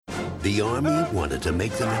The Army wanted to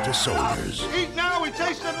make them into soldiers. Eat now, we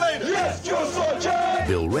taste it later. Yes, your soldier!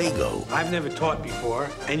 Bill Rago I've never taught before,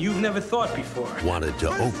 and you've never thought before. wanted to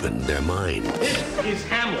open their minds. This is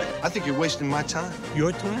Hamlet. I think you're wasting my time.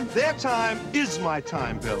 Your time? Their time is my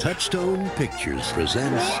time, Bill. Touchstone Pictures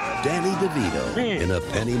presents Danny DeVito in a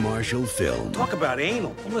Penny Marshall film, Talk about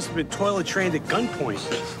anal. You must have been toilet trained at gunpoint.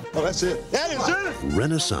 Oh, that's it. That is it.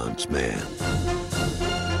 Renaissance Man.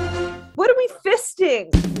 What are we fisting?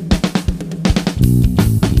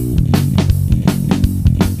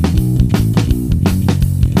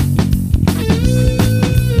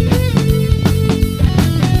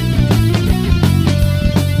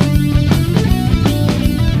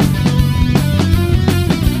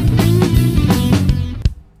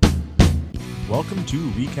 Welcome to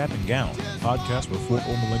Recap and Gown, a podcast where four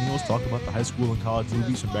old millennials talk about the high school and college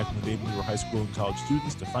movies from back in the day when we were high school and college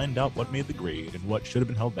students to find out what made the grade and what should have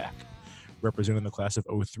been held back. Representing the class of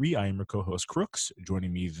 03, I am your co-host Crooks.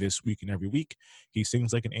 Joining me this week and every week, he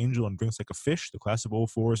sings like an angel and drinks like a fish, the class of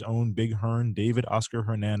 04's own Big Hearn, David Oscar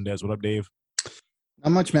Hernandez. What up, Dave?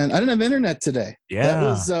 Not much, man. I didn't have internet today. Yeah. That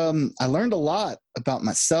was, I learned a lot about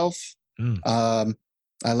myself. I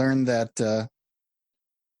learned that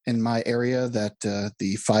in my area that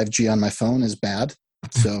the 5G on my phone is bad.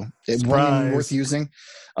 So it wasn't worth using.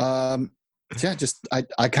 I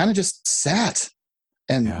kind of just sat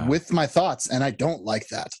and with my thoughts, and I don't like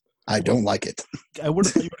that. I don't like it. I would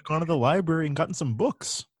have thought you would have gone to the library and gotten some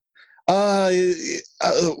books. What? You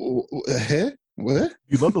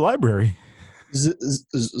love the library.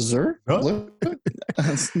 Sir? Huh?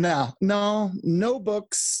 No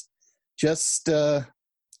books. Just I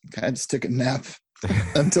just took a nap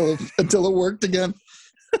until it worked again.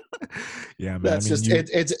 Yeah, man. That's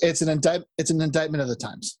it's an indictment of the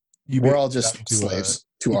times. We're all just slaves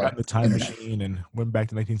to our the time internet. machine and went back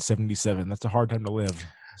to 1977. That's a hard time to live.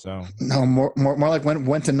 So No, more like went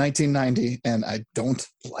to 1990, and I don't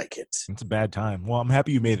like it. it's a bad time. Well, I'm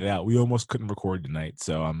happy you made it out. We almost couldn't record tonight,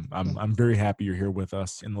 so I'm very happy you're here with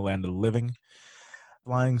us in the land of the living.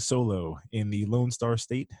 Flying solo in the Lone Star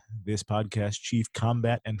State, this podcast chief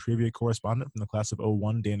combat and trivia correspondent from the class of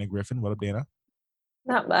 01, Dana Griffin. What up, Dana?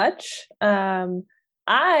 Not much.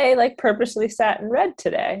 I purposely sat and read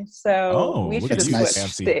today, so we should have nice.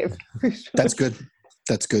 switched, Dave. That's good.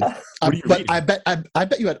 That's good. What are you But reading? I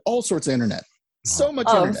bet you had all sorts of internet. So much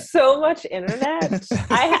Oh, internet. so much internet.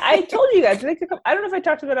 I told you guys. I don't know if I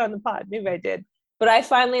talked about it on the pod. Maybe I did. But I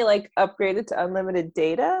finally upgraded to unlimited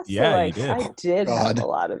data. So, Yeah, you did. I did have God. a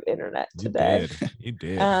lot of internet today. You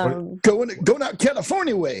did. Going out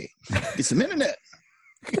California way. Get some internet.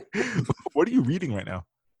 What are you reading right now?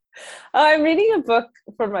 I'm reading a book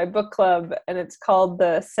for my book club, and it's called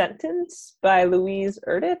The Sentence by Louise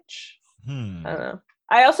Erdrich. I don't know.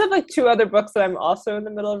 I also have two other books that I'm also in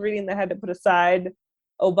the middle of reading that I had to put aside.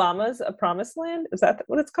 Obama's A Promised Land. Is that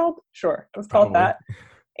what it's called? Sure. Let's call it that.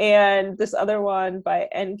 And this other one by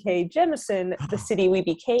N.K. Jemisin, The City We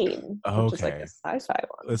Became, which is a sci-fi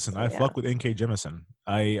one. Listen, I fuck with N.K. Jemisin.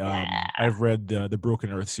 I've read the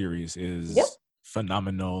Broken Earth series is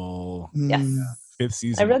phenomenal. Yes. 5th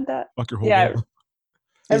season. I read that. Fuck your whole Yeah. world.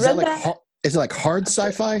 Is it like hard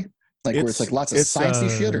sci-fi? Where it's lots of sciencey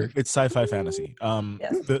shit, or it's sci-fi fantasy.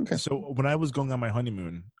 Yes. So when I was going on my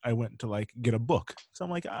honeymoon, I went to get a book. So I'm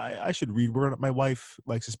like, I should read. My wife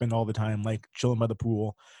likes to spend all the time chilling by the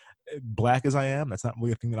pool. Black as I am, that's not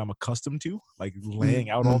really a thing that I'm accustomed to, laying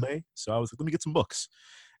out all day. So I was like, let me get some books.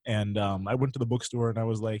 And I went to the bookstore and I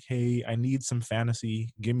was like, hey, I need some fantasy.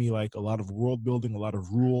 Give me a lot of world building, a lot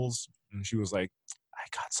of rules. And she was like, I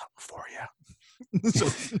got something for you. So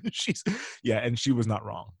and she was not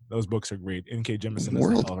wrong. Those books are great. N.K. Jemisin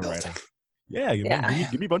is a writer. Yeah,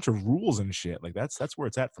 give me a bunch of rules and shit. That's where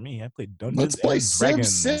it's at for me. I played Dungeons. let's play and Civ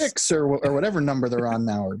Dragons. 6 or whatever number they're on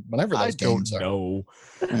now, or whatever those games I don't know.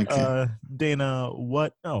 Okay. Dana,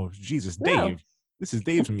 what? Oh, Jesus, No. Dave. This is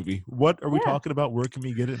Dave's movie. What are we talking about? Where can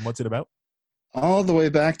we get it? And what's it about? All the way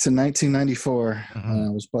back to 1994, Mhm.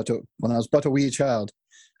 when I was but a wee child.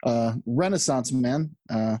 Renaissance Man.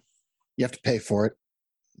 You have to pay for it.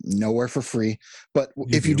 Nowhere for free. But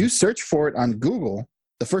if you do search for it on Google,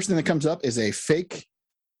 the first thing that comes up is a fake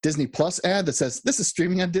Disney Plus ad that says, this is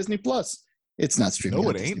streaming on Disney Plus. It's not streaming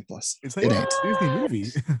on Disney Plus. It's It ain't. a Disney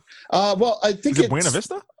movie. Well, I think Is it Buena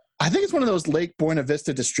Vista? I think it's one of those Lake Buena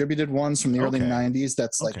Vista distributed ones from the early 90s.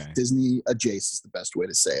 That's Disney adjacent is the best way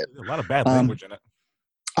to say it. A lot of bad language in it.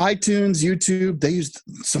 iTunes, YouTube,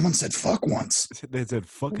 someone said fuck once. They said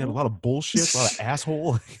fuck, had a lot of bullshit, a lot of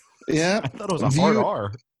asshole. Yeah. I thought it was a hard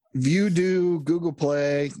R. Vudu, Google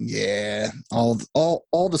Play, all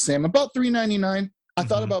the same. About $3.99. I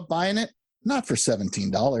thought about buying it, not for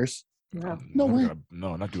 $17. No. No way.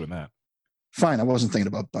 No, not doing that. Fine, I wasn't thinking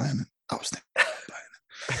about buying it. I was thinking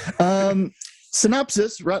about buying it.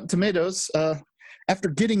 Synopsis, Rotten Tomatoes. After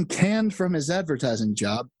getting canned from his advertising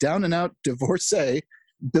job, down and out divorcee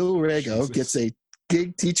Bill Rago gets a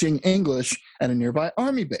gig teaching English at a nearby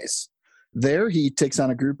army base. There, he takes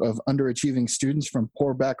on a group of underachieving students from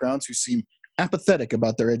poor backgrounds who seem apathetic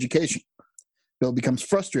about their education. Bill becomes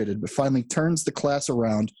frustrated, but finally turns the class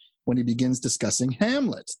around when he begins discussing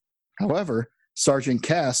Hamlet. However, Sergeant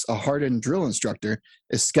Cass, a hardened drill instructor,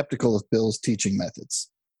 is skeptical of Bill's teaching methods.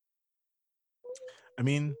 I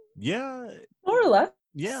mean, yeah. More or less.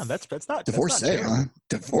 Yeah, that's not Divorcee, huh?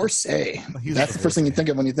 Divorcee. That's the first thing you think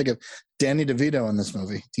of when you think of Danny DeVito in this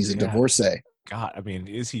movie. He's a divorcee. God, I mean,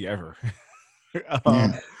 is he ever?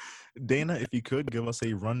 Dana, if you could give us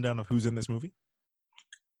a rundown of who's in this movie.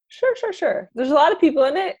 Sure. There's a lot of people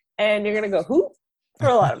in it, and you're gonna go who for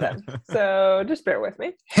a lot of them. So just bear with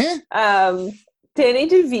me. Danny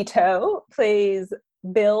DeVito plays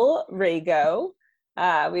Bill Rago.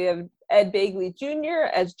 We have Ed Begley Jr.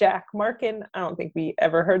 as Jack Markin. I don't think we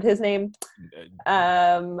ever heard his name.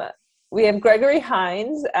 We have Gregory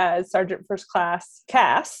Hines as Sergeant First Class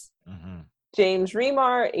Cass. Mm-hmm. James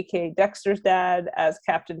Remar, aka Dexter's dad, as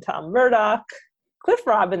Captain Tom Murdoch. Cliff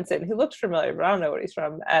Robinson, who looks familiar, but I don't know what he's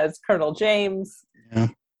from, as Colonel James. Yeah.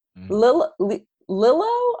 Lilo, I'm going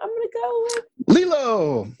to go with?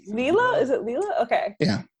 Lilo? Is it Lilo? Okay.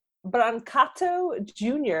 Yeah. Brancato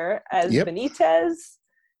Jr. as Benitez.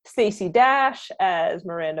 Stacey Dash as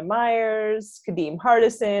Miranda Myers. Kadeem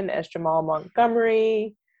Hardison as Jamal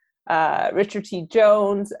Montgomery. Richard T.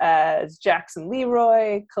 Jones as Jackson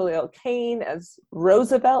Leroy. Khalil Kane as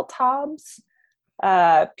Roosevelt Hobbs.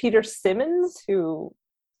 Peter Simmons, who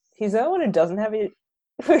he's the one who doesn't have a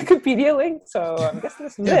Wikipedia link, so I'm guessing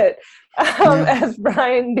this is it. As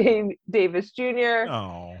Brian Davis Jr.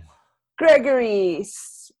 Oh. Gregory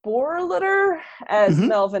Sporliter as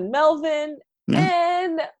Melvin,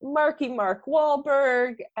 and Mark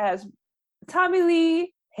Wahlberg as Tommy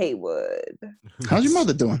Lee Haywood. How's your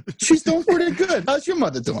mother doing? She's doing pretty good. How's your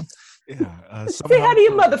mother doing? Yeah. Say hi to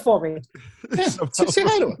your mother for me. Yeah, say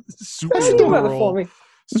hi to her.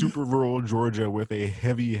 Super rural Georgia with a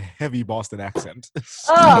heavy Boston accent.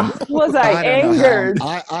 Oh, was I angered?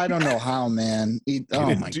 I don't know how, man.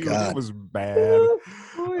 Oh my God. It was bad.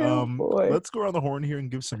 Boy. Let's go around the horn here and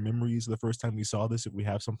give some memories of the first time we saw this. If we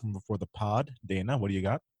have something before the pod. Dana, what do you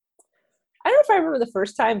got? I don't know if I remember the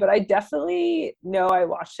first time, but I definitely know I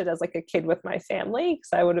watched it as like a kid with my family, because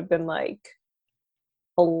I would have been like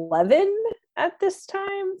 11 at this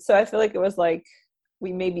time. So I feel like it was like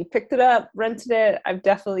we maybe picked it up, rented it. I've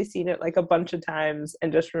definitely seen it like a bunch of times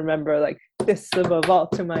and just remember like this above all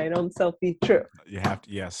to mine own self be true. You have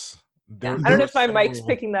to, yes. I don't know if my mic's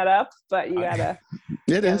picking that up, but you gotta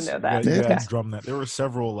know that. You gotta drum that. There were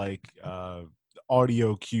several like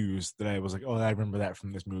audio cues that I was like, oh, I remember that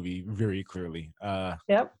from this movie very clearly.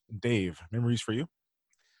 Dave, memories for you?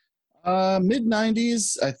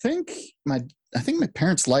 Mid-90s. I think my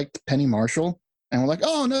parents liked Penny Marshall, and we're like,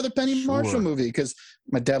 oh, another Penny Marshall movie, because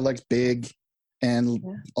my dad likes Big and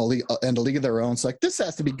A League of Their Own. It's like, this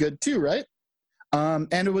has to be good too, right?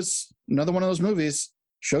 And it was another one of those movies.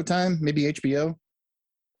 Showtime, maybe HBO.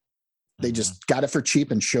 They just got it for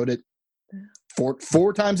cheap and showed it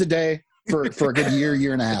four times a day for a good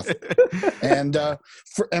year and a half. And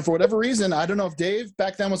for whatever reason, I don't know if Dave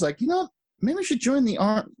back then was like, maybe we should join the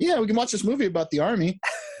army. Yeah, we can watch this movie about the army.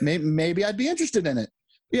 Maybe I'd be interested in it.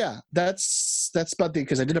 Yeah, that's about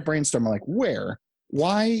because I did a brainstorm. I'm like, where,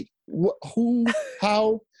 why, who,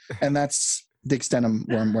 how, and that's the extent of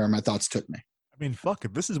where my thoughts took me. I mean, fuck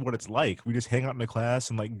it. This is what it's like. We just hang out in the class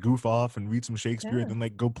and like goof off and read some Shakespeare and then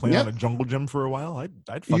like go play on a jungle gym for a while.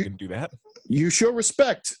 I'd fucking do that. You show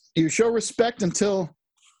respect. You show respect until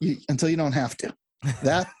you don't have to.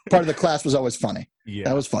 That part of the class was always funny. Yeah,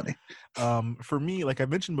 that was funny. For me, like I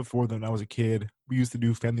mentioned before, when I was a kid, we used to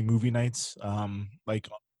do family movie nights. Like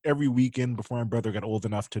every weekend before my brother got old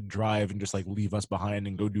enough to drive and just like leave us behind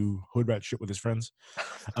and go do hood rat shit with his friends.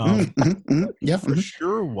 For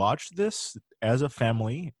sure watched this as a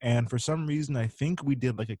family, and for some reason I think we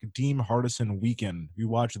did like a Kadeem Hardison weekend. We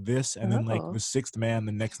watched this and then like The Sixth Man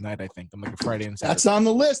the next night, I think, on like a Friday and Saturday. That's on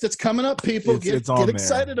the list. It's coming up, people. Get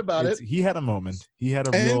excited about it. He had a moment. He had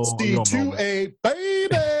a real moment. Baby.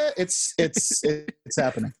 It's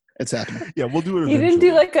happening. It's happening. Yeah, we'll do it eventually. You didn't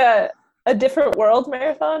do like a different world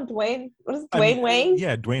marathon? Dwayne Wayne?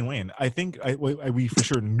 Yeah, Dwayne Wayne. I think we for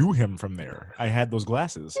sure knew him from there. I had those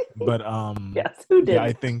glasses. But yes, who did?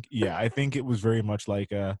 Yeah, I think it was very much like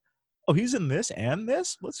oh, he's in this and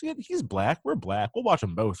this? He's black, we're black. We'll watch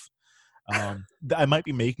them both. I might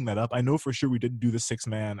be making that up. I know for sure we did do the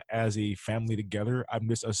 6-man as a family together. I'm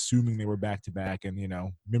just assuming they were back to back, and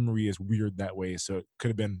memory is weird that way, so it could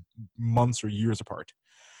have been months or years apart.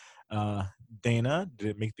 Dana, did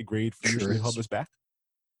it make the grade for you? Should we hold this back?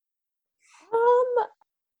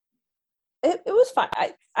 It was fine.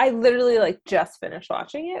 I literally just finished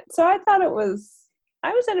watching it, so I thought I was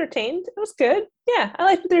entertained. It was good. Yeah, I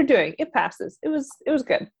liked what they're doing. It passes. It was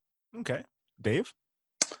good. Okay, Dave.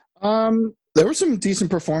 There were some decent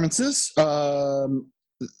performances.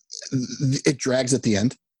 It drags at the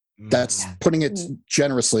end. That's putting it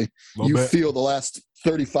generously. You feel the last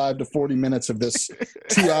 35 to 40 minutes of this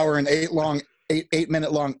 2 hour and 8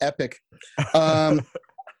 minute long epic.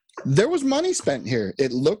 There was money spent here.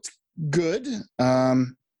 It looked good.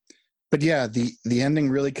 But yeah, the ending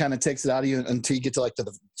really kind of takes it out of you until you get to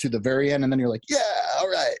to the very end, and then you're like, yeah, all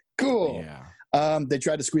right, cool. Yeah. They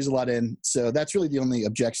tried to squeeze a lot in, so that's really the only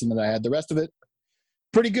objection that I had. The rest of it,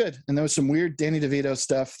 pretty good. And there was some weird Danny DeVito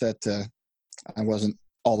stuff that I wasn't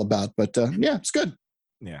all about, but yeah, it's good.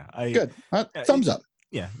 Yeah, good. Thumbs up.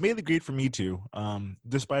 Yeah, made the grade for me too.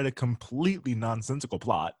 Despite a completely nonsensical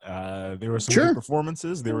plot, there were some good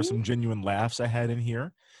performances. There were some genuine laughs I had in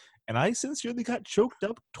here. And I sincerely got choked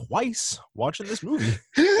up twice watching this movie.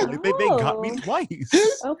 They got me twice.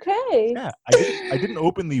 Okay. Yeah, I didn't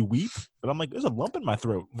openly weep, but I'm like, there's a lump in my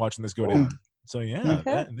throat watching this go down. So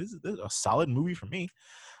yeah, this is a solid movie for me.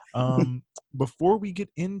 Before we get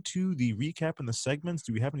into the recap and the segments,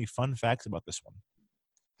 do we have any fun facts about this one?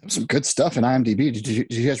 Some good stuff in IMDb. Did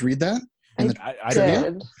you guys read that? I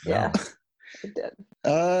did. Yeah, I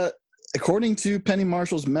did. According to Penny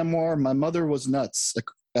Marshall's memoir, My Mother Was Nuts,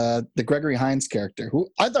 the Gregory Hines character, who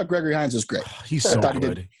I thought Gregory Hines was great. He's so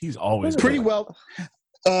good. He's always pretty good. Well.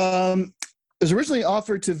 It was originally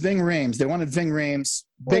offered to Ving Rhames. They wanted Ving Rhames,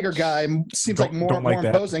 bigger guy, seems like more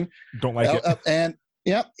imposing. Don't like it. And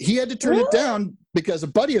yeah, he had to turn it down because a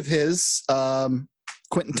buddy of his,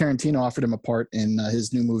 Quentin Tarantino, offered him a part in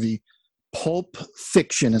his new movie, Pulp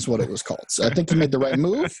Fiction is what it was called. So I think he made the right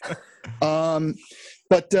move.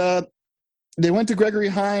 But they went to Gregory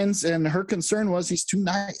Hines, and her concern was he's too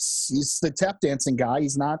nice. He's the tap dancing guy.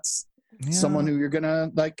 He's not someone who you're going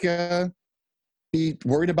to be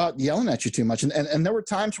worried about yelling at you too much. And there were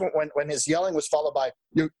times when his yelling was followed by,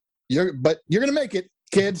 you're going to make it,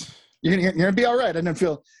 kid. You're going to be all right. I didn't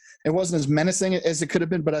feel it wasn't as menacing as it could have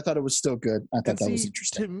been, but I thought it was still good. I thought that was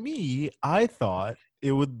interesting. To me, I thought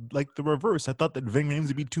it would the reverse. I thought that Ving Rhames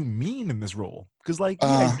would be too mean in this role. Because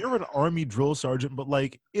you're an army drill sergeant, but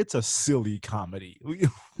it's a silly comedy.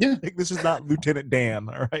 Yeah. This is not Lieutenant Dan.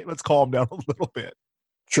 All right. Let's calm down a little bit.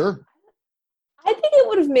 Sure. I think it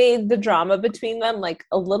would have made the drama between them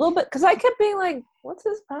a little bit, because I kept being like, what's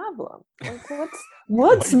his problem?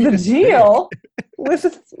 What's the deal with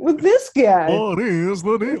this guy? What is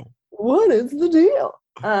the deal? What is the deal?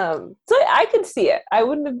 So I could see it. I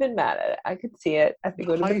wouldn't have been mad at it. I could see it. I think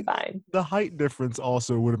it would have been fine. The height difference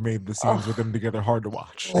also would have made the scenes with them together hard to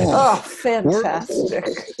watch. Oh, fantastic.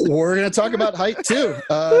 We're going to talk about height too.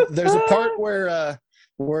 There's a part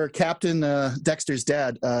where Captain Dexter's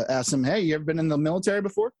dad asked him, hey, you ever been in the military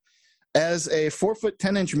before? As a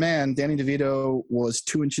 4'10" man, Danny DeVito was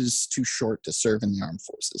 2 inches too short to serve in the armed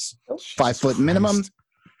forces. 5 foot minimum.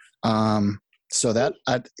 So that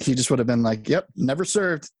he just would have been like, yep, never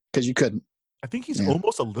served because you couldn't. I think he's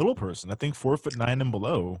almost a little person. I think 4'9" and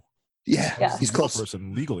below. Yeah. He's close.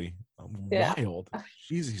 Person legally. Wild.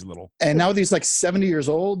 He's little. And now that he's 70 years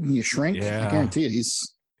old and you shrink, I guarantee it.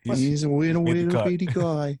 He's a little bitty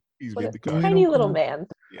guy. He's a tiny little man.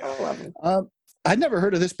 Yeah. I love him. I'd never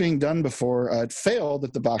heard of this being done before. It failed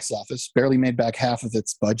at the box office, barely made back half of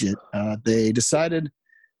its budget. They decided,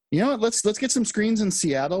 let's get some screens in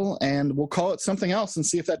Seattle and we'll call it something else and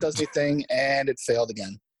see if that does anything. And it failed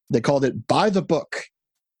again. They called it By the Book.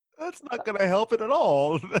 That's not going to help it at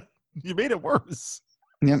all. You made it worse.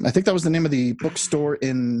 Yeah, I think that was the name of the bookstore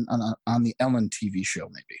on the Ellen TV show,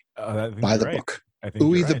 maybe. By the Book.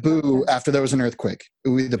 Ooey the Boo after there was an earthquake.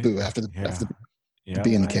 Ooey the Boo after the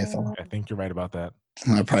B and the K fell. I think you're right about that.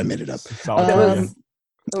 I probably made it up.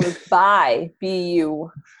 It was by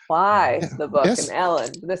B-U-Y, the book, and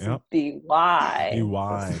Ellen. This is B-Y.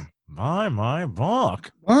 B-Y. Buy my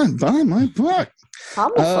book. Buy my book.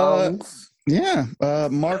 Homophones.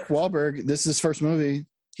 Mark Wahlberg, this is his first movie.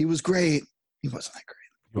 He was great. He wasn't that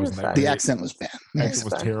great. The accent was bad. The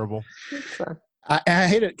accent was terrible. I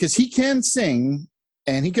hate it because he can sing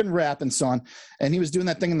and he can rap and so on. And he was doing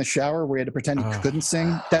that thing in the shower where he had to pretend he couldn't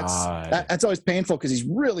sing. That's always painful because he's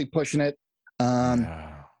really pushing it.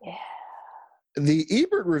 The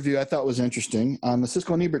Ebert review I thought was interesting. The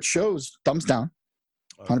Siskel and Ebert shows thumbs down.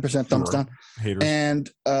 100% thumbs down. Haters. And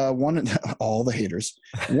all the haters.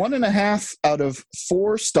 1.5 out of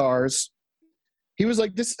 4 stars. He was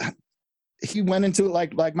like this. He went into it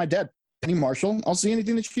like my dad, Penny Marshall. I'll see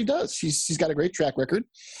anything that she does. She's got a great track record.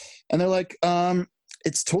 And they're like,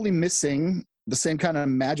 it's totally missing the same kind of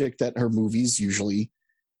magic that her movies usually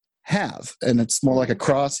have. And it's more like a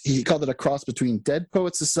cross. He called it a cross between Dead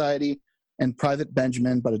Poets Society and Private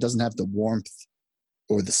Benjamin, but it doesn't have the warmth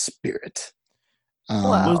or the spirit.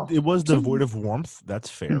 Wow. It was devoid of warmth. That's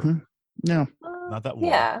fair. Mm-hmm. Yeah. Not that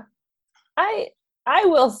warm. Yeah. I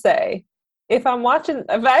will say, if I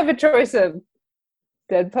have a choice of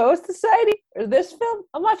Dead Poets Society or this film,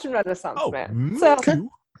 I'm watching Renaissance Man. So too.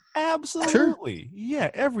 Absolutely. Sure.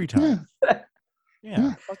 Yeah, every time.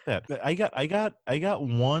 Yeah. Fuck that. I got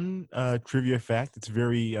one trivia fact. It's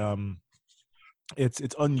very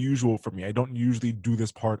it's unusual for me. I don't usually do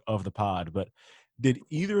this part of the pod, but did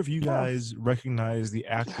either of you guys recognize the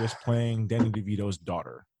actress playing Danny DeVito's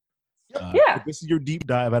daughter? Yeah. If this is your deep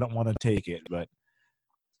dive, I don't want to take it, but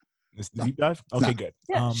this is the deep dive? Okay, good.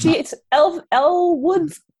 Yeah. She's Elle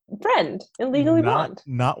Wood's friend in Legally Blonde.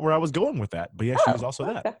 Not where I was going with that, but yeah, she was also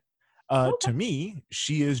that. To me,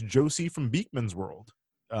 she is Josie from Beekman's World.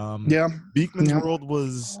 Beekman's World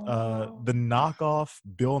was the knockoff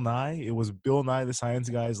Bill Nye. It was Bill Nye the Science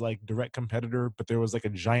Guy's like direct competitor, but there was like a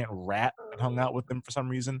giant rat that hung out with them for some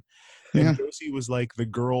reason. And Josie was like the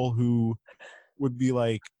girl who would be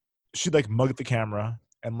like, she'd like mug at the camera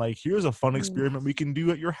and like, here's a fun experiment we can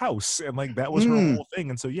do at your house. And like, that was her whole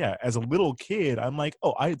thing. And so, yeah, as a little kid, I'm like,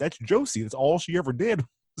 oh, that's Josie. That's all she ever did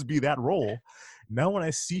was be that role. Now when I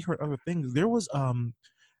see her in other things, there was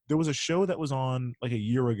a show that was on like a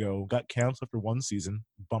year ago, got canceled after 1 season,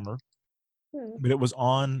 bummer. But it was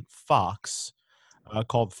on Fox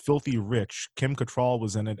called Filthy Rich. Kim Cattrall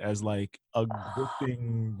was in it as like a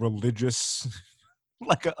gripping religious,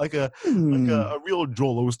 like a real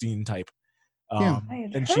Joel Osteen type.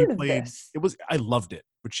 And she played I loved it,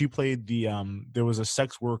 but she played the there was a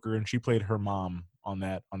sex worker and she played her mom on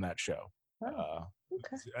that show.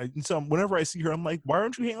 So whenever I see her, I'm like, why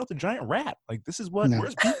aren't you hanging out with the giant rat? Like, this is where's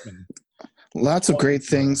Beekman? Lots of great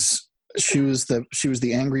things. She was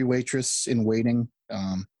the angry waitress in Waiting.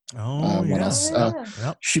 What else?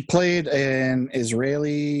 She played an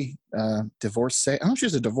Israeli divorcee. I don't know if she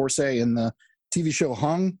was a divorcee in the TV show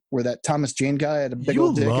Hung, where that Thomas Jane guy had a big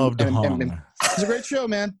old dick. Hung. It's a great show,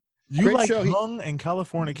 man. You like Hung and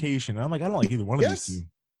Californication. And I'm like, I don't like either one of these two.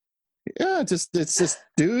 Yeah, it's just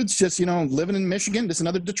dudes just, living in Michigan. Just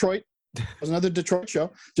another Detroit. It was another Detroit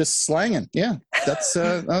show. Just slanging. Yeah, that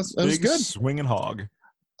was good. Swinging hog.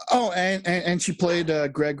 Oh, and she played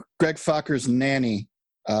Greg Focker's nanny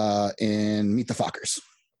in Meet the Fockers,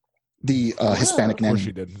 the Hispanic nanny. Of course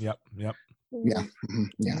she did. Yep. Yeah. Mm-hmm.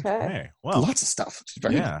 Yeah. Okay. Hey, well, lots of stuff. She's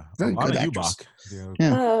very good actress.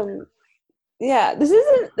 Yeah, this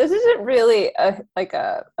isn't really a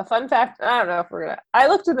fun fact. I don't know if we're gonna. I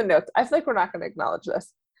looked at the notes. I feel like we're not gonna acknowledge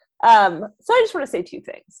this. So I just want to say 2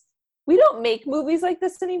 things. We don't make movies like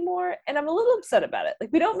this anymore, and I'm a little upset about it.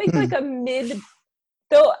 Like, we don't make like a mid.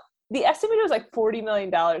 Though the estimate was like $40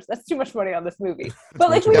 million. That's too much money on this movie.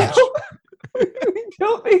 But like we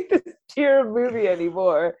don't make this tier of movie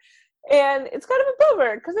anymore, and it's kind of a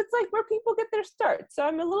bummer because it's like where people get their start. So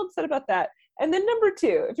I'm a little upset about that. And then number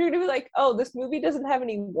 2, if you're gonna be like, oh, this movie doesn't have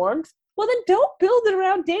any warmth, well then don't build it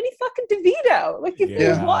around Danny fucking DeVito. Like if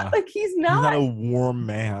you want, like he's not a warm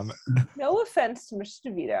man. No offense to Mr.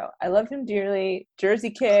 DeVito, I love him dearly.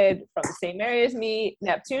 Jersey kid from the same area as me.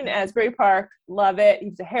 Neptune, Asbury Park, love it.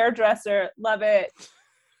 He's a hairdresser, love it.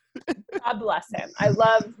 God bless him. I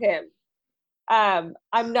love him.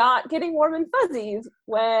 I'm not getting warm and fuzzies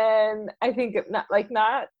when I think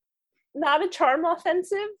not a charm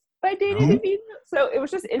offensive by Danny DeVito. So it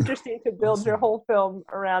was just interesting to build your whole film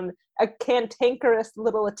around a cantankerous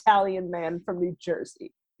little Italian man from New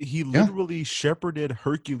Jersey. He literally shepherded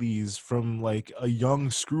Hercules from like a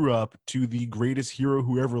young screw up to the greatest hero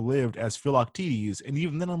who ever lived as Philoctetes. And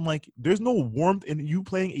even then I'm like, there's no warmth in you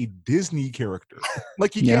playing a Disney character.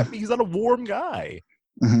 Like he's not a warm guy.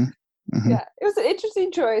 Mm-hmm. Mm-hmm. Yeah, it was an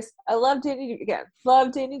interesting choice. I love Danny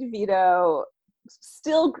DeVito.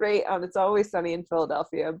 Still great on It's Always Sunny in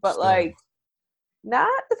Philadelphia, but like not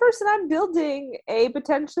the person I'm building a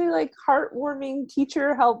potentially like heartwarming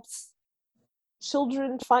teacher helps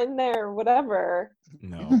children find their whatever.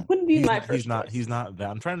 No, wouldn't be my first. He's not that.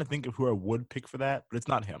 I'm trying to think of who I would pick for that, but it's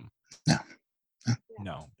not him.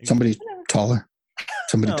 No. Somebody taller.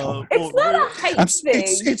 Taller. It's not a height thing.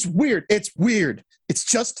 It's weird. It's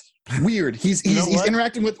just weird. He's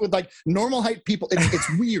interacting with like normal height people.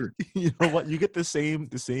 It's weird. You know what? You get the same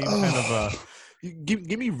kind of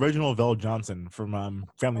Give me Reginald Vell Johnson from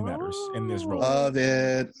Family Matters in this role. Love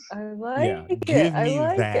it. I like it. Give I me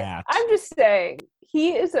like that. It. I'm just saying,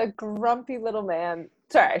 he is a grumpy little man.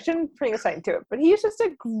 Sorry, I shouldn't bring a sign to it, but he's just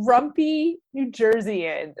a grumpy New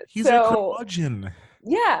Jerseyan. He's a curmudgeon.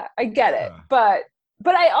 Yeah, I get it. But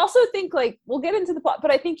I also think, like, we'll get into the plot, but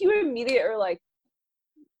I think you immediately are like,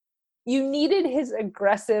 you needed his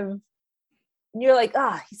aggressive, and you're like,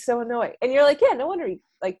 he's so annoying. And you're like, yeah, no wonder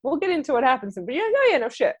like, we'll get into what happens. But you're like, oh yeah, no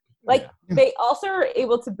shit. Like, they also are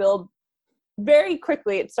able to build very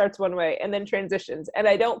quickly. It starts one way and then transitions. And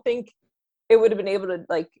I don't think it would have been able to,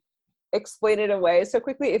 like, explain it away so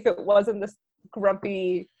quickly if it wasn't this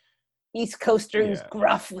grumpy East Coaster who's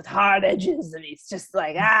gruff with hard edges. And he's just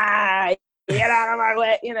like, get out of my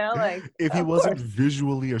way, like. If he wasn't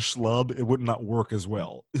visually a schlub, it would not work as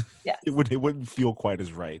well. Yeah. It wouldn't feel quite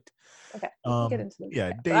as right. Okay, we'll get into it.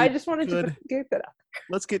 Yeah, Dave, I just wanted to get that up.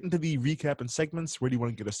 Let's get into the recap and segments. Where do you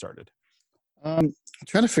want to get us started? I'm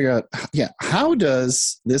trying to figure out, how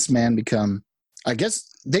does this man become, I guess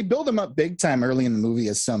they build him up big time early in the movie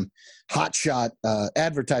as some hotshot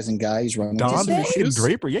advertising guy. He's running Don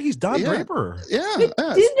Draper. Yeah, he's Don Draper. Yeah. Did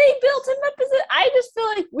they build him up as I just feel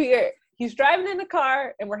like he's driving in the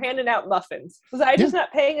car and we're handing out muffins. Was I just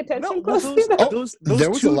not paying attention closely?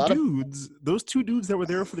 Those two dudes that were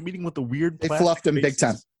there for the meeting with the weird they fluffed him big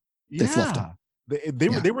time. Yeah. They fluffed him.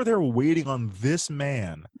 They were there waiting on this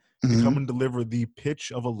man to come and deliver the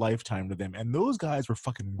pitch of a lifetime to them. And those guys were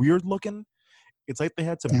fucking weird looking. It's like they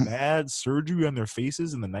had some bad surgery on their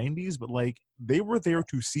faces in the 90s, but like they were there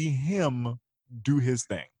to see him do his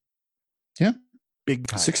thing. Yeah. Big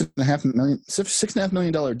time. $6.5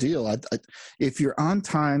 million deal. If you're on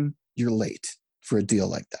time, you're late for a deal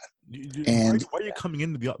like that. And why are you coming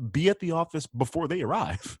in to be at the office before they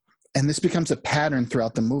arrive? And this becomes a pattern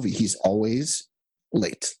throughout the movie. He's always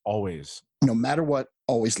late. Always. No matter what,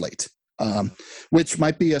 always late. Which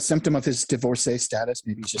might be a symptom of his divorcee status.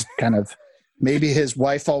 Maybe he's just kind of, maybe his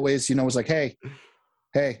wife always, was like, hey,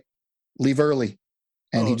 leave early.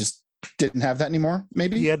 And he just didn't have that anymore,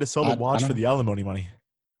 maybe? He had to sell the watch for the alimony money.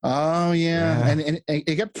 Oh, yeah. And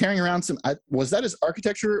he kept carrying around was that his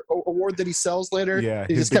architecture award that he sells later? Yeah.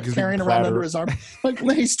 He just kept carrying around under his arm. Like,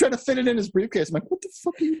 he's trying to fit it in his briefcase. I'm like, what the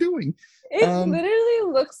fuck are you doing? It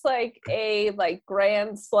literally looks like a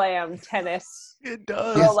Grand Slam tennis. It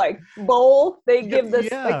does. Bowl. They give this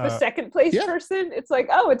the second place person. It's like,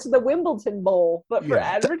 it's the Wimbledon bowl, but for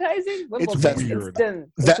advertising, Wimbledon. It's weird.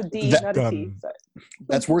 It's a D, not a T.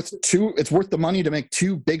 That's worth it's worth the money to make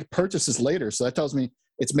two big purchases later. So that tells me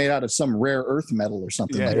it's made out of some rare earth metal or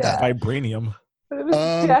something like that. Vibranium. But it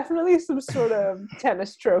was definitely some sort of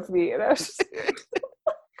tennis trophy. And I was just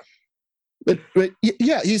But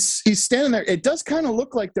he's standing there. It does kind of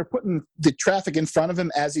look like they're putting the traffic in front of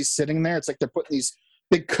him as he's sitting there. It's like they're putting these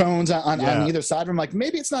big cones on either side of him. Like,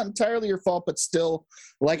 maybe it's not entirely your fault, but still,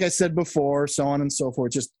 like I said before, so on and so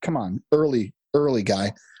forth. Just come on, early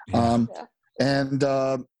guy. And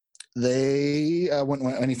they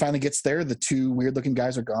when he finally gets there, the two weird looking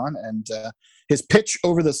guys are gone, and his pitch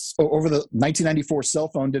over the 1994 cell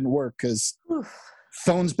phone didn't work because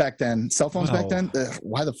cell phones back then,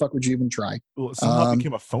 why the fuck would you even try? Well, it somehow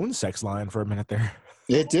became a phone sex line for a minute there.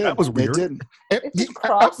 It did. That was weird. It did.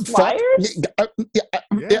 Cross wires?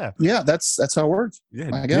 Yeah, that's how it works. Yeah,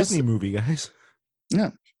 I guess. Disney movie, guys.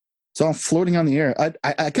 Yeah. It's all floating on the air.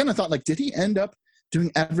 I kind of thought, did he end up doing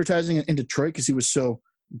advertising in Detroit because he was so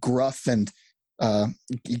gruff and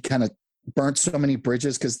he kind of burnt so many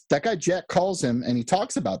bridges? Because that guy Jack calls him and he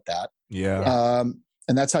talks about that. Yeah.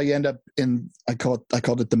 And that's how you end up in, I called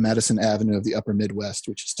it the Madison Avenue of the upper Midwest,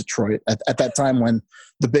 which is Detroit at that time when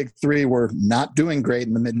the big three were not doing great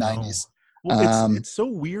in the mid 90s. Well, it's so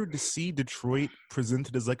weird to see Detroit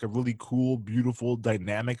presented as like a really cool, beautiful,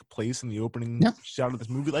 dynamic place in the opening shot of this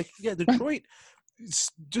movie. Detroit,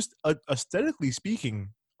 just aesthetically speaking,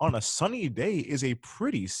 on a sunny day is a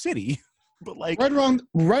pretty city, but right around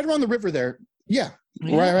the river there. Yeah.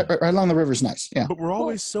 Right along the river's nice. Yeah. But we're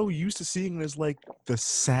always so used to seeing it as the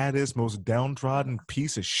saddest, most downtrodden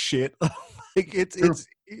piece of shit.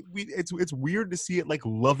 It's weird to see it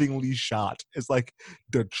lovingly shot. It's like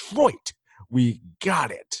Detroit. We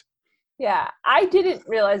got it. Yeah, I didn't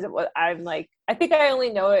realize it was. I think I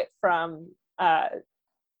only know it from.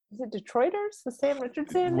 Is it Detroiters? The Sam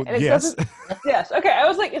Richardson? Well, and it yes. Yes. Okay. I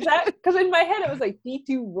was like, is that because in my head it was like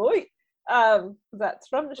Detroit? That's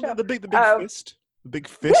from the show. The big fist. The big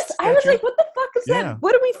fist. Yes, I was like, what the fuck is that?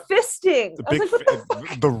 What are we fisting? I was like, what the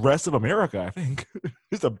fuck? The rest of America, I think.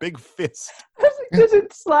 It's a big fist. I was like, does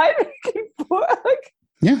it slide?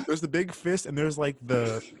 Yeah. There's the big fist, and there's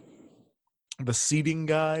the seating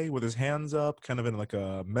guy with his hands up, kind of in like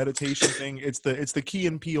a meditation thing. It's the Key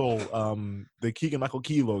and Peele, the Keegan Michael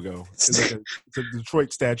Key logo. It's a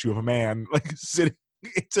Detroit statue of a man like sitting.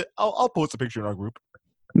 I'll post a picture in our group.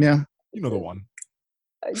 Yeah, you know the one.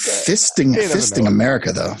 Fisting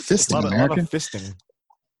America though. Fisting America. A lot of fisting.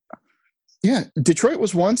 Yeah, Detroit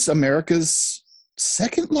was once America's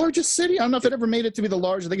second largest city. I don't know if it ever made it to be the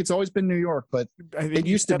largest. I think it's always been New York, but I think it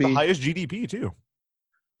used to be the highest GDP too.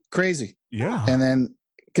 Crazy. Yeah. And then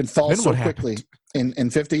it can fall so quickly. In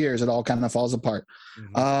 50 years, it all kind of falls apart.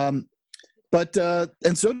 Mm-hmm.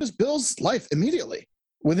 And so does Bill's life immediately.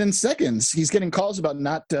 Within seconds, he's getting calls about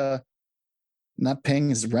not paying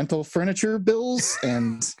his rental furniture bills,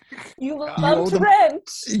 and you love to rent,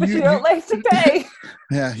 but you don't like to pay.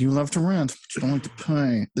 Yeah, you love to rent, but you don't like to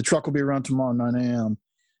pay. The truck will be around tomorrow, 9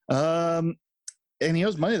 a.m. And he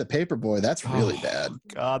owes money to the paper boy. That's really bad.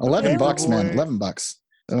 God, $11, man.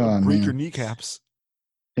 $11. Break your kneecaps.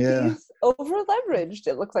 Yeah. He's over leveraged.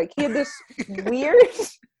 It looks like he had this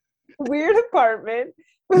weird apartment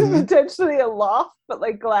with potentially a loft, but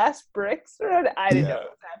like glass bricks around it. I didn't know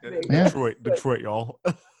what was happening. Yeah. Detroit, y'all.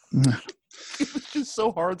 It was just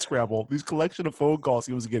so hard scrabble. These collection of phone calls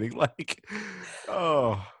he was getting, like,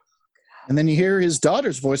 oh. And then you hear his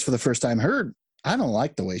daughter's voice for the first time. I don't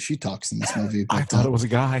like the way she talks in this movie. I thought it was a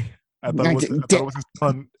guy. I thought it was his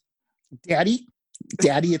son.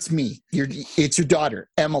 Daddy, it's me. It's your daughter,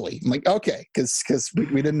 Emily. I'm like, okay, because we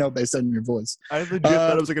didn't know based on your voice. I legit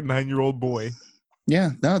thought it was like a 9-year-old boy.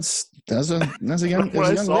 Yeah, that's a young. When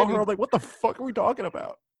I saw lady. her, I'm like, what the fuck are we talking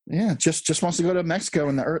about? Yeah, just wants to go to Mexico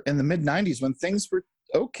in the mid '90s when things were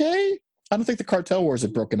okay. I don't think the cartel wars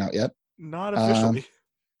had broken out yet. Not officially.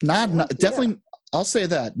 Definitely. I'll say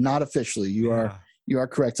that. Not officially. You are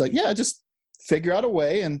correct. Like, yeah, just figure out a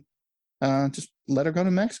way and just let her go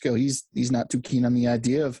to Mexico. He's not too keen on the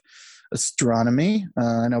idea of astronomy.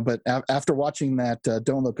 I know, but after watching that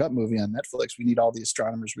Don't Look Up movie on Netflix, we need all the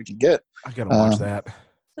astronomers we can get. I gotta watch that.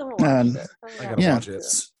 I gotta watch it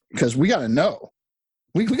because we gotta know.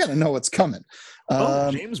 We gotta know what's coming.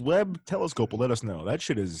 James Webb Telescope will let us know. That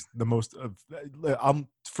shit is the most.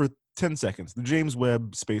 For 10 seconds, the James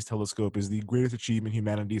Webb Space Telescope is the greatest achievement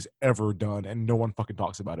humanity's ever done, and no one fucking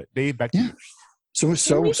talks about it. Dave, back to you. So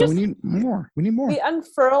we need more. We need more. We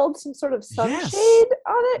unfurled some sort of sunshade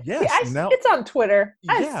on it. Yes. It's on Twitter.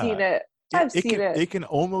 I've seen it. It can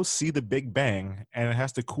almost see the Big Bang, and it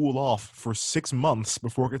has to cool off for 6 months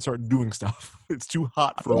before it can start doing stuff. It's too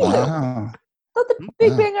hot for a while. Wow. But the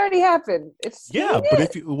Big Bang already happened. It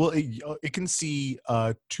can see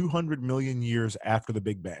 200 million years after the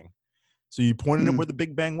Big Bang. So you pointed at where the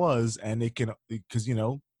Big Bang was, and it can, because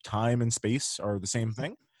time and space are the same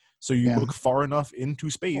thing. So you look far enough into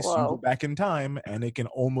space, you go back in time, and it can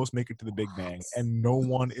almost make it to the Big Bang. And no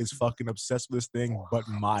one is fucking obsessed with this thing but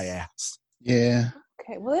my ass. Yeah.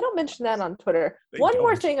 Okay, well, they don't mention that on Twitter. One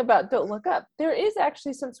more thing about Don't Look Up. There is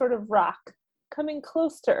actually some sort of rock coming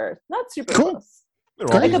close to Earth. Not super close.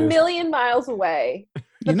 Like a million miles away.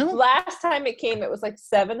 The last time it came, it was like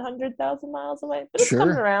 700,000 miles away. But it's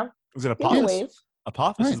coming around. Was it Apophis?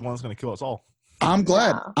 Apophis is the one that's going to kill us all. I'm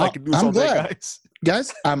glad. I can do something,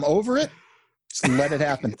 guys. I'm over it. Just let it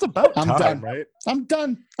happen. It's about time, done. right? I'm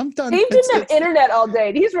done. Dave didn't have internet all day,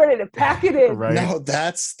 and he's ready to pack it in. Right. No,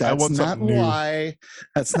 that's not why.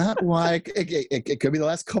 That's not why. It could be the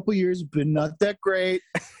last couple years, but not that great.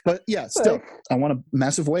 But yeah, still, I want a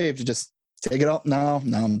massive wave to just take it all. No,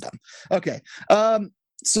 I'm done. Okay.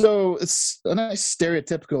 So it's a nice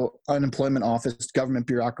stereotypical unemployment office, government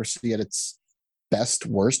bureaucracy at its best,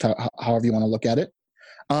 worst, however you want to look at it.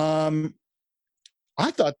 I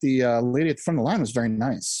thought the lady at the front of the line was very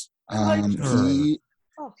nice.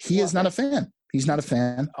 He is not a fan. He's not a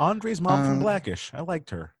fan. Andre's mom from Blackish. I liked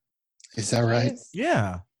her. Is that right?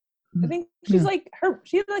 Yeah. I think she's like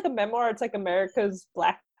she had like a memoir. It's like America's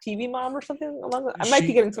Black TV Mom or something along that. I might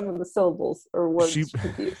be getting some of the syllables or words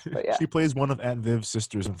confused, but yeah. She plays one of Aunt Viv's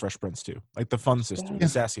sisters in Fresh Prince too, like the fun sister, the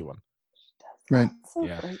sassy one. Right. So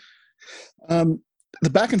great. The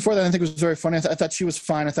back and forth I think was very funny. I thought she was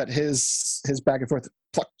fine. I thought his back and forth,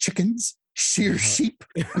 pluck chickens, shear sheep.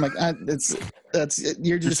 I'm like,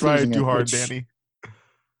 you're just trying too hard, Danny.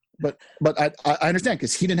 But I understand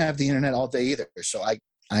because he didn't have the internet all day either, so I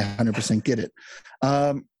 100% get it.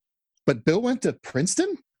 But Bill went to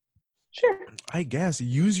Princeton. Sure. I guess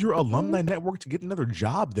use your alumni network to get another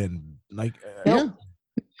job. Then, like,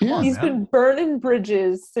 He's been burning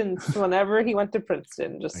bridges since whenever he went to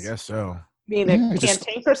Princeton. Just I guess so. Being a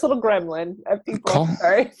cantankerous little gremlin at people.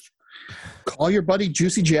 Call your buddy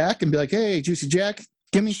Juicy Jack and be like, "Hey, Juicy Jack,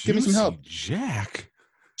 give me some help."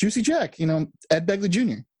 Juicy Jack. Ed Begley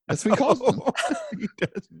Jr. That's what he calls him. He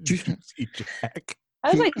does Juicy Jack.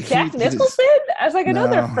 I was like, Jack he Nicholson? I was like, I know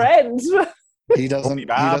they're No. friends. He doesn't. He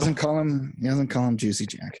doesn't call him Juicy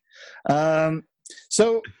Jack.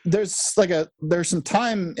 So there's some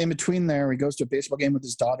time in between there. He goes to a baseball game with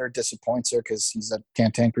his daughter, disappoints her because he's a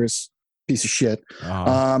cantankerous piece of shit.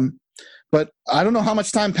 But I don't know how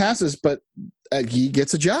much time passes, but he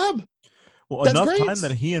gets a job. Well, That's enough great. time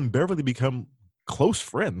that he and Beverly become close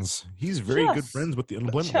friends. He's very good friends with the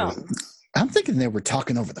unemployment lady. I'm thinking they were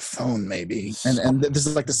talking over the phone, maybe. And this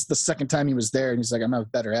is like the second time he was there, and he's like, I'm gonna have a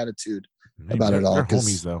better attitude about it all. They're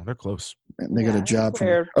homies, though. They're close. They got a job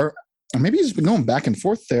weird. or maybe he's been going back and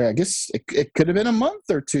forth there. I guess it could have been a month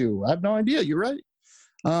or two. I have no idea. You're right.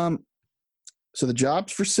 So the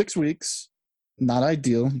job's for 6 weeks. Not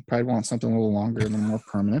ideal. You probably want something a little longer and more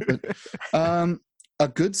permanent, but a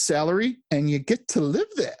good salary, and you get to live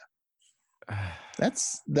there.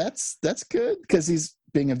 That's good because he's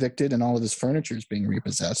being evicted and all of his furniture is being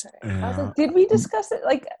repossessed. I was like, did we discuss it?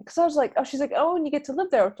 Like, because I was like, oh, she's like, oh, and you get to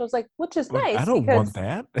live there. So I was like, which is nice. I don't want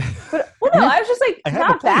that. But well, no, I was just like,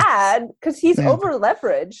 not bad because he's over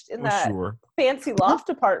leveraged in that Sure. fancy loft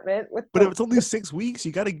apartment. But if it's only 6 weeks,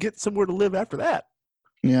 you got to get somewhere to live after that.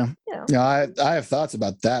 Yeah. I have thoughts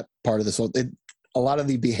about that part of this. A lot of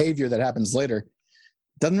the behavior that happens later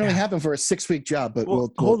doesn't really happen for a 6-week job, but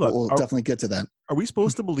we'll definitely get to that. Are we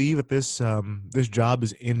supposed to believe that this job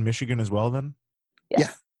is in Michigan as well then? Yes. Yeah.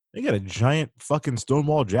 They got a giant fucking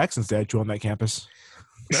Stonewall Jackson statue on that campus.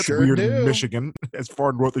 That's Sure weird do. in Michigan, as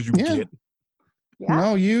far north as you Yeah. get. Yeah.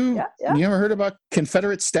 No, you Yeah. ever heard about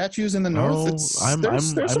Confederate statues in the north? I'm There's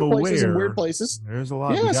some places in aware. weird places. There's a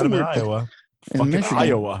lot. Yeah, We got some them in weird Iowa. in Fucking Michigan.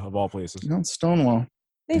 Iowa, of all places. Stonewall.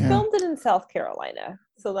 They filmed it in South Carolina.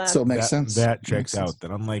 So that So it makes sense. That checks Makes sense. out.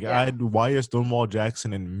 Then I'm like, why is Stonewall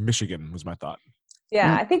Jackson in Michigan? Was my thought.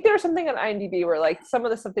 yeah, I think there was something on IMDb where like some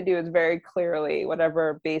of the stuff they do is very clearly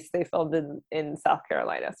whatever base they filmed in South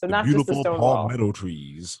Carolina. So not just the Beautiful Stonewall. palmetto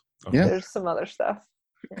trees. Yeah. There's some other stuff.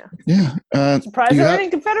 Yeah. Surprised you there have-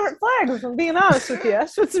 ain't Confederate flags, if I'm being honest with you. I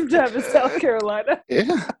spent some time in South Carolina.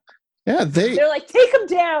 Yeah. Yeah. They're like, take them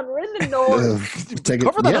down. We're in the north. Take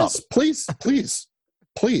Cover it. that Yes, please.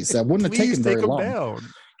 That wouldn't have Please taken take very them long.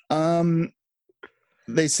 down.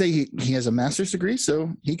 They say he has a master's degree,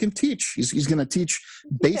 so he can teach. He's going to teach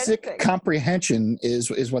basic Anything. comprehension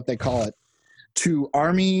is what they call it to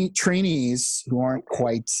Army trainees who aren't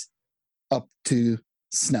quite up to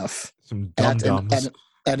snuff Some dum dums.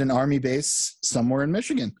 at an Army base somewhere in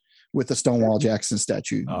Michigan with the Stonewall Jackson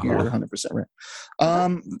statue. You're 100%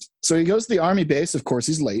 right. So he goes to the Army base. Of course,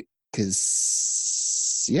 he's late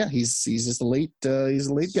because he's just a late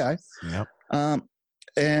guy. Yep.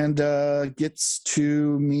 And gets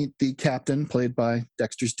to meet the captain, played by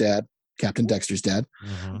Dexter's dad, Captain Dexter's dad,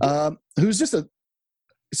 who's just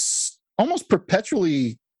almost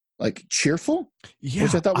perpetually like cheerful, Yeah,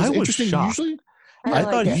 which I thought was interesting. shocked. Usually, I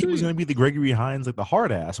thought he was going to be the Gregory Hines, like the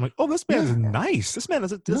hard ass. I'm like, oh, this man is nice. This man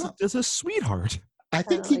is a sweetheart. I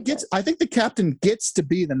think I think the captain gets to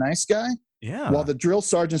be the nice guy. Yeah. While the drill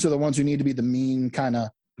sergeants are the ones who need to be the mean kind of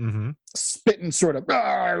spitting sort of.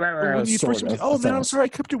 When you first man, I'm sorry I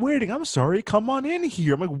kept you waiting. I'm sorry. Come on in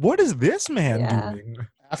here. I'm like, what is this man doing?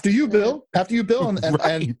 After you, Bill. And,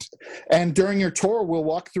 Right. and during your tour, we'll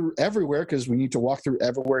walk through everywhere because we need to walk through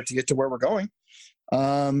everywhere to get to where we're going.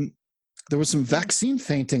 There was some vaccine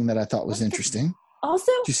fainting that I thought was interesting.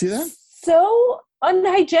 Also, did you see that? So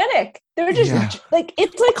unhygienic. They're just like,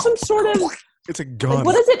 it's like some sort of. It's a gun. Like,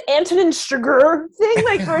 what is it, Antonin Sugar thing?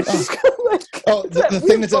 Like, where it's just like, the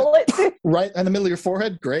thing that's bullet. right in the middle of your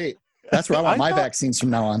forehead. Great. That's where I want my vaccines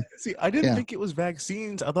from now on. See, I didn't think it was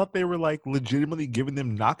vaccines. I thought they were like legitimately giving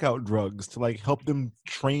them knockout drugs to like help them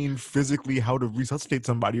train physically how to resuscitate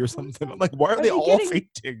somebody or something. I'm like, why are they all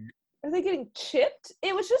fainting? Are they getting chipped?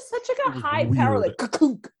 It was just such like a high weird. power, like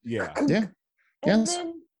Yeah. And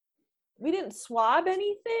then we didn't swab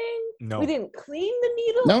anything. No. We didn't clean the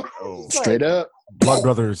needle. No. Straight up. Blood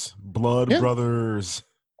brothers. Brothers.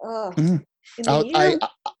 I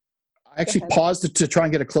actually paused to try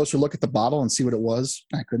and get a closer look at the bottle and see what it was.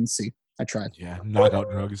 I couldn't see. I tried. Yeah, knockout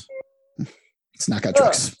drugs. It's knockout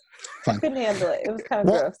drugs. Fine. Couldn't handle it. It was kind of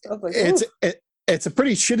gross. I was like, it's a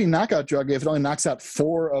pretty shitty knockout drug if it only knocks out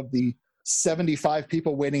 4 of the 75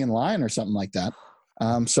 people waiting in line or something like that.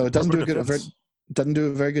 So it doesn't do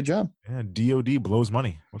a very good job. Yeah, DOD blows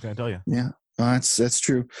money. What can I tell you? Yeah, that's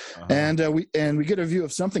true. And we get a view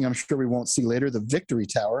of something I'm sure we won't see later, the Victory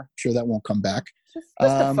Tower. I'm sure that won't come back. Just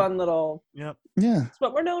a fun little. Yep. Yeah. It's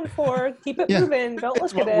what we're known for. Keep it moving. Don't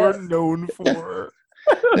look at it. We're known for.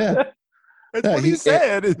 Yeah. That's what he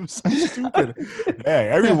said. It was so stupid. Hey,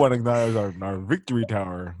 everyone acknowledges our victory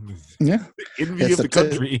tower. Yeah. The envy of the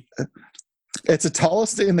country. It's the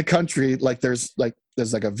tallest in the country. Like there's like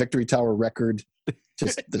a victory tower record.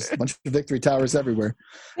 Just there's a bunch of victory towers everywhere.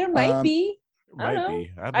 There might be. I don't know.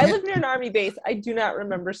 I live near an army base. I do not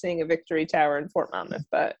remember seeing a victory tower in Fort Monmouth,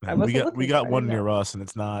 but I wasn't we got one near us, and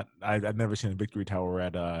it's not. I've never seen a victory tower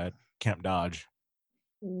at Camp Dodge.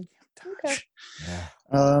 Okay.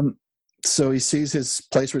 Yeah. So he sees his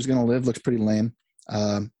place where he's going to live looks pretty lame.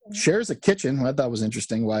 Shares a kitchen. Well, I thought was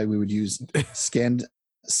interesting. Why we would use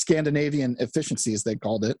Scandinavian efficiency, as they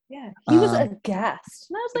called it. Yeah, he was aghast,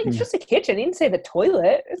 and I was like, "It's just a kitchen." He didn't say the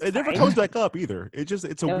toilet. It never comes back up either.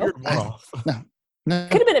 It's a weird one-off. No.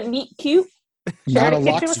 Could have been a meat cute. Not a kitchen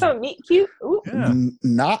locked. with some meat cute. Ooh. Yeah.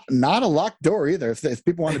 Not a locked door either. If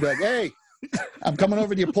people want to be like, "Hey, I'm coming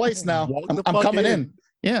over to your place now. I'm coming in."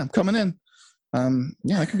 Yeah, I'm coming in.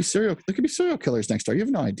 Yeah, there could be serial killers next door. You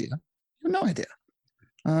have no idea.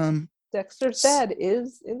 Dexter's dad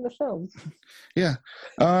is in the film. Yeah.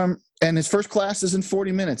 And his first class is in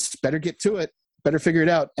 40 minutes. Better get to it. Better figure it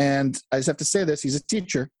out. And I just have to say this. He's a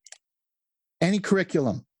teacher. Any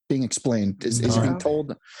curriculum being explained is being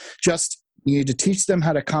told. Just you need to teach them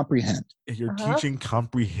how to comprehend. You're teaching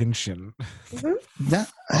comprehension.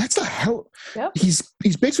 That's a hell. Yep. He's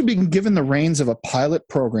basically being given the reins of a pilot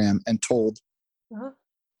program and told,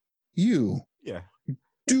 you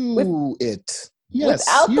do it. Yes,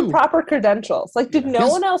 without the proper credentials. Like, did no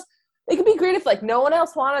one else? It could be great if like no one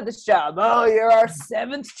else wanted this job. Oh, you're our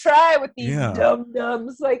 7th try with these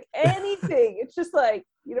dum-dums. Like anything. It's just like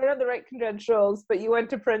you don't have the right credentials, but you went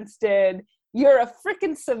to Princeton. You're a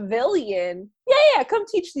freaking civilian. Yeah, come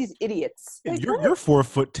teach these idiots. Like, you're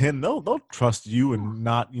 4'10". They'll trust you and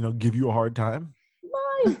not give you a hard time.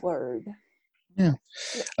 My word. Yeah.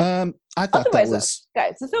 I thought Otherwise, that was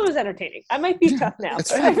guys. This film was entertaining. I might be tough now.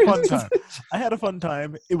 It's I had a fun time. I had a fun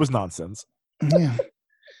time. It was nonsense. Yeah.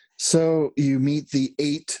 So you meet the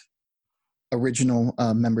 8 original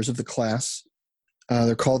members of the class.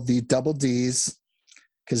 They're called the Double D's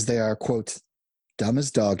because they are, quote, dumb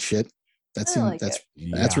as dog shit. That's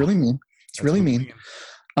really mean. It's really mean.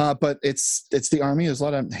 But it's the Army. There's a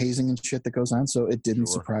lot of hazing and shit that goes on, so it didn't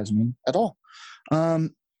surprise me at all.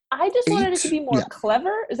 I just wanted it to be more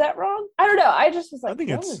clever. Is that wrong? I don't know. I just was like,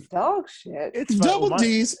 dumb as dog shit. It's Double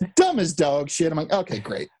D's, dumb as dog shit. I'm like, okay,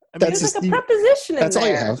 great. There's like a preposition in there. That's all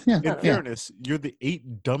you have. Yeah. In fairness, you're the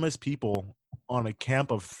 8 dumbest people on a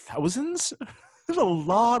camp of thousands. There's a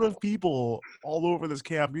lot of people all over this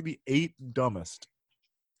camp. You're the 8 dumbest.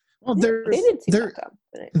 Well, they're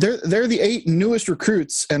the 8 newest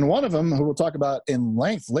recruits, and one of them, who we'll talk about in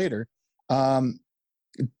length later,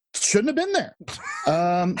 shouldn't have been there.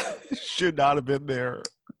 Should not have been there.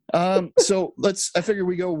 So I figure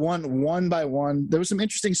we go one by one. There was some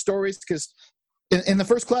interesting stories because in the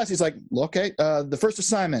first class, he's like, okay, the first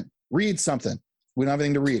assignment, read something. We don't have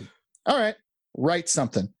anything to read. All right, write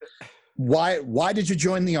something. Why did you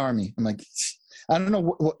join the Army? I'm like, I don't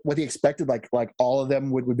know what he expected. Like all of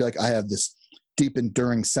them would be like, I have this deep,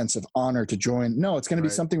 enduring sense of honor to join. No, it's going to be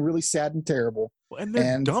something really sad and terrible. Well, and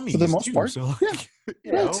they're dummies, for the most part. So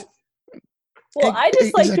Right. Well, I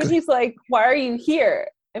just like when he's like, "Why are you here?"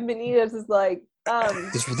 And Benitez is like,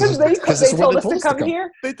 "Because they told us to come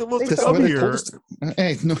here. They told us to come here.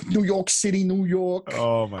 Hey, New York City, New York.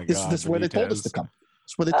 Oh my God! This is where they told us to come.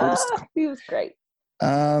 That's where they told us to come. He was great.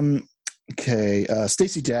 Okay,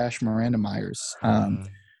 Stacey Dash, Miranda Myers.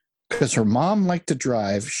 Because her mom liked to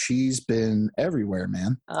drive, she's been everywhere,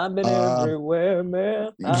 man. I've been everywhere,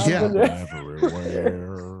 man.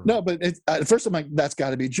 Everywhere. No, but at first I'm like, that's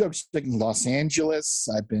got to be a joke. She's like Los Angeles.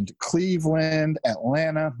 I've been to Cleveland,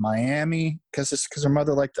 Atlanta, Miami, because her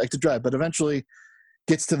mother liked to drive. But eventually,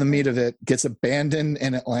 gets to the meat of it, gets abandoned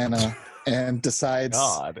in Atlanta, and decides,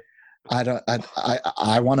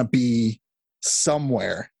 I want to be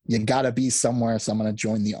somewhere. You got to be somewhere, so I'm going to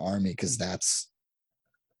join the Army because that's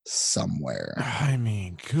somewhere. I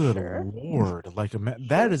mean, good Lord. Like,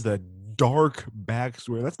 that is the dark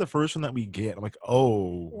backstory. That's the first one that we get. I'm like,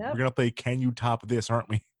 we're going to play Can You Top This, aren't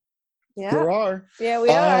we? Yeah. There are. Yeah, we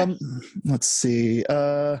are. Let's see.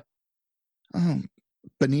 Benitez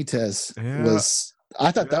was,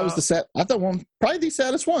 I thought that was I thought one, probably the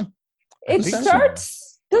saddest one. Doesn't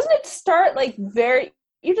it start like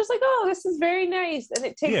you're just like, oh, this is very nice, and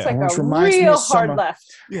it takes like a real hard left.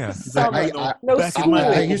 Yeah, I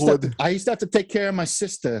used to have to take care of my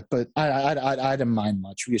sister, but I didn't mind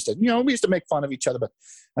much. We used to make fun of each other, but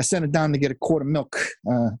I sent her down to get a quart of milk.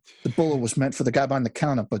 The bullet was meant for the guy behind the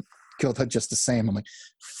counter, but killed her just the same. I'm like,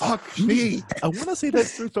 fuck me. I want to say that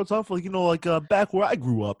story starts off like, back where I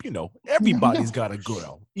grew up, everybody's got a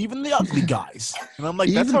girl, even the ugly guys. And I'm like,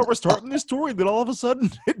 that's how we're starting this story. Then all of a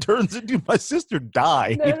sudden it turns into my sister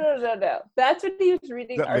died. No. That's when he was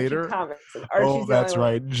reading Archie later? comics. And Archie's That's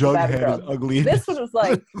right. Jughead is ugly. This one was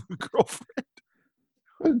like, girlfriend.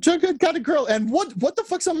 Jughead got a girl, and what the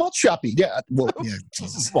fuck's a malt shoppy? Yeah, well, yeah,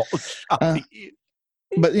 Jesus.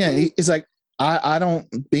 But yeah, he's like, I don't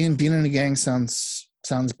being in a gang sounds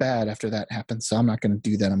bad after that happens, so I'm not going to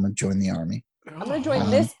do that. I'm going to join the army. I'm going to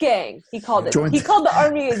join this gang. He called it. He called the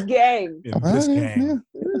army a gang. This gang.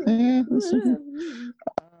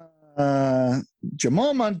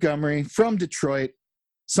 Jamal Montgomery from Detroit.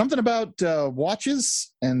 Something about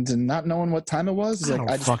watches and not knowing what time it was. He's like,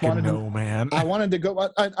 I just wanted to know, man. I wanted to go.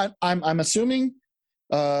 I'm assuming,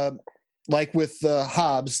 like with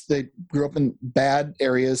Hobbs, they grew up in bad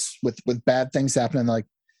areas with bad things happening. Like,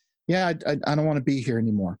 yeah, I don't want to be here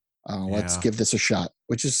anymore. Let's give this a shot.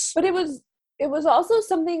 Which is, but it was also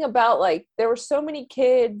something about like there were so many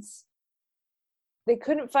kids, they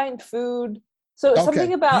couldn't find food. So it's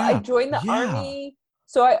something about I joined the army.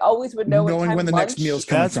 So I always would know knowing when the next meal's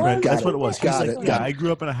coming from. That's what it was. Got it. I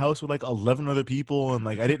grew up in a house with like 11 other people, and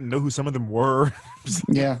like I didn't know who some of them were.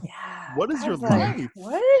 Yeah. What is your life?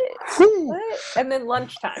 What? And then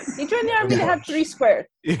lunchtime. He joined the army to have 3 squares.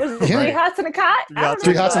 Was it 3 hots and a cot?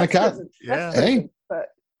 3 hots and a cot. Yeah. Hey. But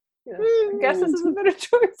I guess this is a better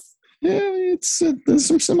choice. Yeah, it's there's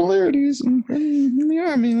some similarities in the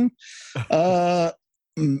army.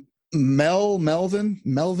 Melvin.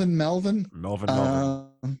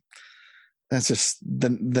 That's just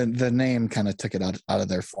the name kind of took it out of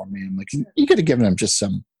there for me. I'm like, you could have given him just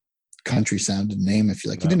some country sounded name if you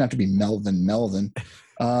like. He didn't have to be Melvin.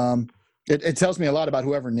 It tells me a lot about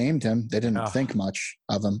whoever named him. They didn't think much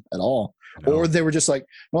of him at all, or they were just like,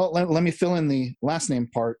 well, let me fill in the last name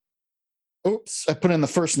part. Oops, I put in the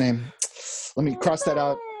first name. Let me cross that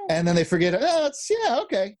out, and then they forget.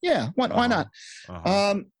 Okay, why not?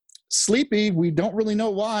 Sleepy, we don't really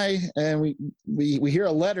know why, and we hear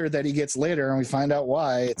a letter that he gets later, and we find out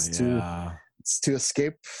why. It's to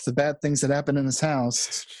escape the bad things that happen in his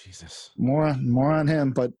house. Jesus, more on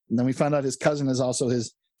him. But then we find out his cousin is also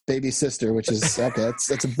his baby sister, which is okay.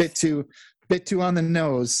 That's a bit too on the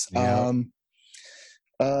nose. Yeah.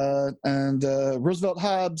 And Roosevelt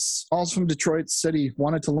Hobbs, also from Detroit, said he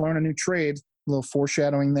wanted to learn a new trade. A little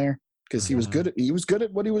foreshadowing there because he was good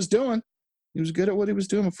at what he was doing. He was good at what he was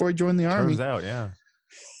doing before he joined the army. Turns out, yeah.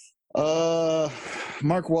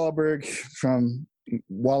 Mark Wahlberg from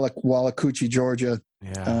Wallakuchi, Georgia.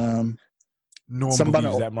 Yeah. No one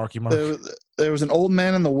believes that, Marky Mark. There was an old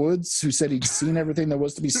man in the woods who said he'd seen everything there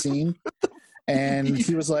was to be seen. And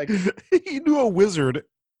he was like... He knew a wizard.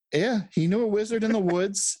 Yeah, he knew a wizard in the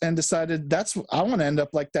woods and decided I want to end up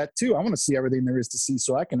like that too. I want to see everything there is to see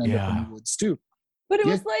so I can end up in the woods too. But it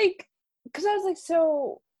was like... Because I was like,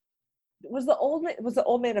 so... Was the old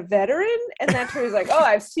man a veteran? And that's where he's like, oh,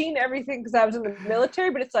 I've seen everything because I was in the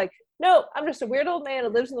military. But it's like, no, I'm just a weird old man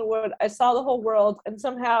who lives in the wood. I saw the whole world, and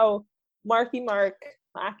somehow Marky Mark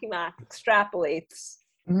extrapolates.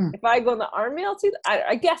 If I go in the army, I'll see.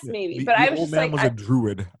 I guess maybe, but I was just like, was a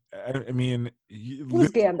druid. I mean,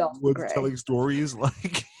 who's Gandalf the Grey? Telling stories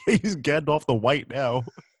like he's Gandalf the White now.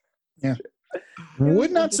 Yeah.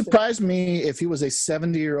 Would not surprise me if he was a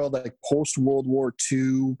 70-year-old, like post-World War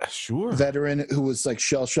II veteran who was like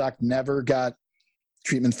shell-shocked, never got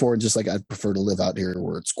treatment for it, just like, I'd prefer to live out here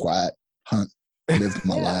where it's quiet, hunt, live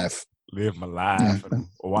my life. Live my life. Yeah.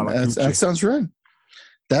 That sounds right.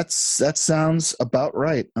 That sounds about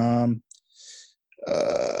right.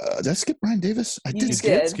 Did I skip Brian Davis? I did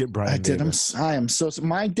skip Brian Davis. I am so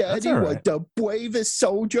my daddy was the bravest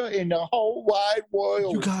soldier in the whole wide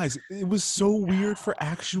world. You guys, it was so weird for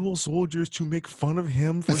actual soldiers to make fun of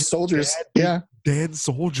him for soldiers. Dead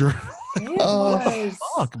soldier.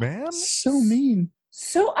 Fuck, man. So mean.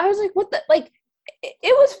 So I was like, what the like? It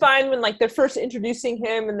was fine when like they're first introducing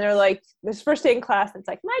him and they're like, this first day in class, and it's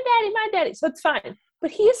like, my daddy. So it's fine.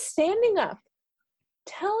 But he is standing up,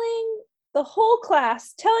 telling the whole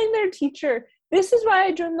class, telling their teacher, this is why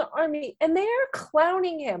I joined the army, and they are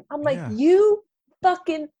clowning him. I'm like, you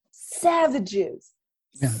fucking savages.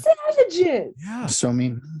 Yeah. Savages. Yeah. So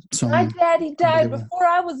mean. My daddy died before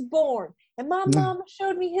I was born. And my mama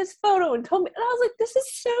showed me his photo and told me, and I was like, this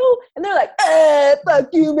is so, and they're like, fuck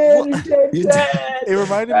you, man, you're dead. It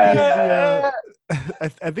reminded me of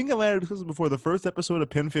I think I landed this before, the first episode of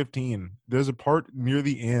Pen 15. There's a part near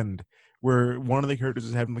the end where one of the characters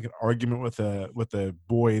is having like an argument with a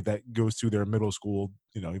boy that goes to their middle school,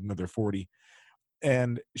 even though they're 40.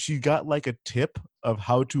 and she got like a tip of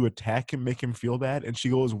how to attack him, make him feel bad, and she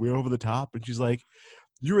goes way over the top, and she's like,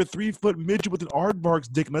 "You're a 3-foot midget with an aardvark's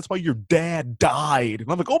dick, and that's why your dad died."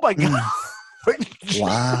 And I'm like, "Oh my god!"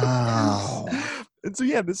 Wow. And so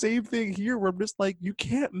yeah, the same thing here, where I'm just like, you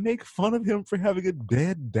can't make fun of him for having a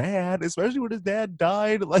dead dad, especially when his dad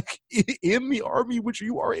died like in the army, which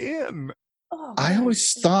you are in. Oh, I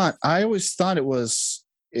always thought it was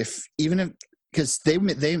because they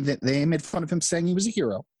made fun of him saying he was a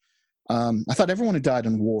hero. I thought everyone who died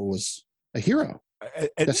in war was a hero.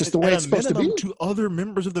 That's just the way it's supposed to be. To other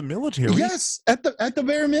members of the military. Yes, at the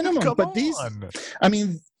bare minimum. Come but on. these, I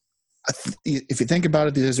mean, if you think about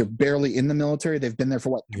it, these are barely in the military. They've been there for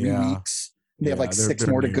what, 3 weeks? They have like 6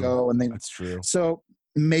 more to go, and that's true. So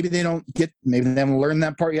maybe they haven't learned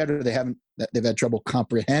that part yet, or they've had trouble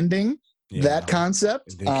comprehending that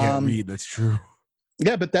concept. They can't read. That's true.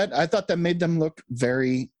 Yeah, but I thought that made them look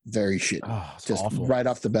very, very shitty. Just awful. Right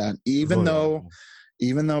off the bat. Even though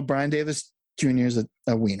Brian Davis Jr. is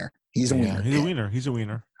a wiener. He's a wiener. He's a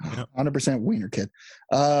wiener. Yep. 100% wiener kid.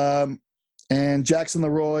 And Jackson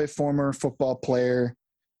Leroy, former football player,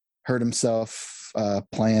 hurt himself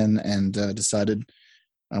playing and decided,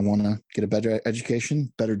 I want to get a better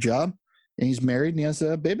education, better job. And he's married and he has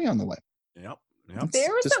a baby on the way. Yep. There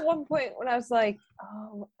was at one point when I was like,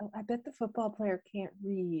 "Oh, I bet the football player can't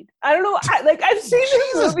read." I don't know. I've seen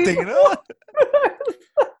this movie before.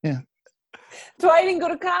 Yeah. So I didn't go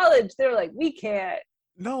to college. They were like, "We can't."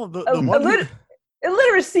 No,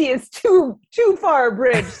 illiteracy is too far a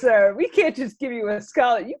bridge, sir. We can't just give you a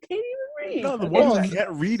scholarship. You can't even read. No, the one who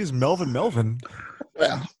can't read is Melvin.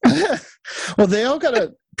 Well, they all got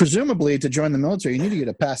to, presumably, to join the military, you need to get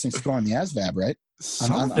a passing score on the ASVAB, right?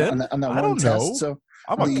 On that one test. So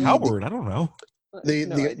I'm a coward. I don't know.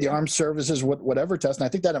 The armed services, whatever test, and I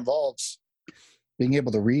think that involves being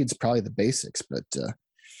able to read is probably the basics. But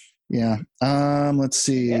yeah, let's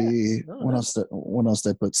see what else did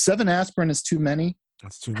I put? 7 aspirin is too many.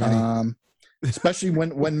 That's too many. Especially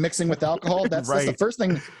when mixing with alcohol. That's the first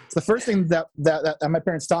thing. It's the first thing that my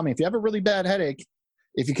parents taught me. If you have a really bad headache,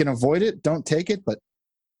 if you can avoid it, don't take it. But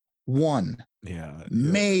 1,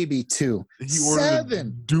 maybe 2, he ordered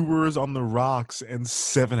 7 Doers on the rocks and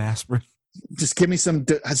 7 aspirin. Just give me some.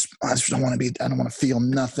 I just don't want to be. I don't want to feel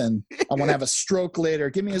nothing. I want to have a stroke later.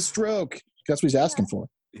 Give me a stroke. That's what he's asking for.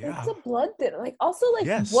 Yeah. It's a blood thinner. Like, also, like,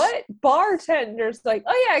 what bartender's like,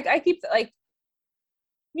 "Oh yeah, I keep like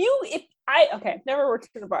you." If never worked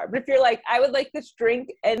in a bar, but if you're like, "I would like this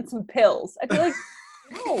drink and some pills," I'd be like,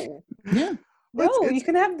 "No, you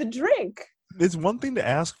can have the drink." It's one thing to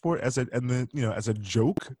ask for it as a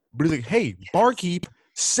joke, but it's like, "Hey, barkeep,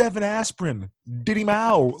 7 aspirin, diddy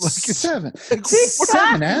mow." Like, 7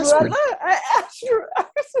 7 aspirin. I asked you.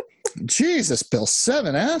 Jesus, Bill,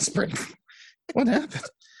 7 aspirin. What happened?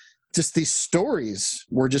 Just these stories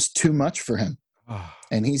were just too much for him,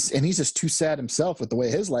 and he's just too sad himself with the way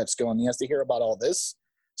his life's going. He has to hear about all this,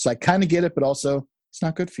 so I kind of get it, but also it's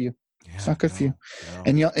not good for you. Yeah, it's not good for you.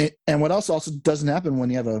 No. And what else also doesn't happen when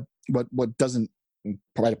you have what doesn't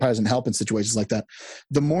probably doesn't help in situations like that.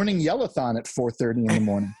 The morning yell-a-thon at 4:30 in the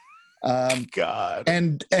morning. God.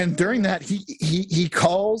 And during that he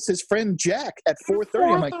calls his friend Jack at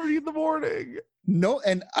 4:30. I'm like, 4:30 in the morning. No,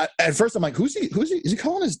 and at first I'm like, who's he? Is he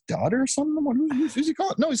calling his daughter or something? Who's he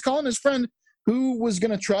calling? No, he's calling his friend who was going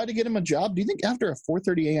to try to get him a job. Do you think after a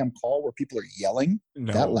 4:30 a.m. call where people are yelling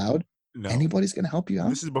that loud, anybody's going to help you out?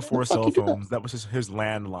 This is before cell phones. That was his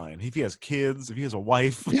landline. If he has kids, if he has a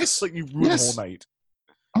wife, like you ruin the whole night.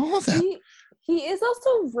 All of that. He is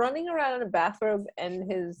also running around in a bathrobe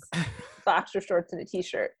and his boxer shorts and a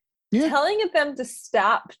t-shirt, telling them to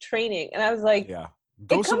stop training. And I was like,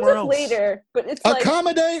 go it somewhere comes up else later, but it's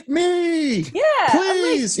accommodate me. Yeah,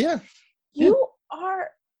 please. Like, you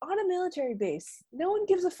are on a military base. No one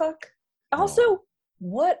gives a fuck. Also,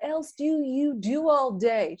 what else do you do all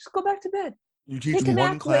day? Just go back to bed. You teach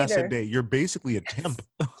one class a day. You're basically a temp.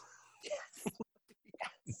 No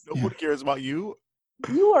one cares about you.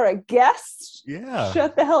 You are a guest. Yeah.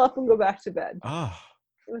 Shut the hell up and go back to bed. It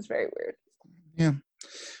was very weird. Yeah.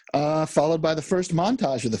 Followed by the first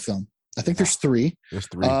montage of the film. I think there's 3. There's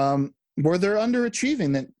 3. Where they're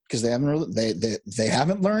underachieving that because they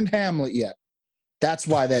haven't learned Hamlet yet. That's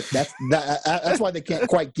why that's why they can't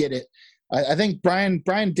quite get it. I think Brian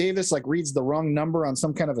Davis like reads the wrong number on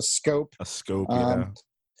some kind of a scope. And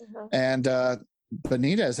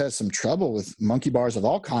Benitez has some trouble with monkey bars of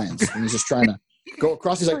all kinds, and he's just trying to go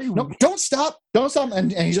across. He's like, "No, don't stop!"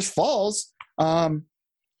 And he just falls.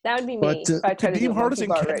 That would be me. But, if I tried to do Kadeem a monkey Hardison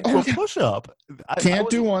bar can't right do now. a push-up. Can't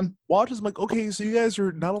do one. Watch I'm like, okay, so you guys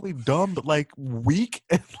are not only dumb but like weak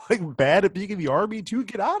and like bad at being in the army too.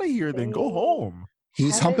 Get out of here, then go home.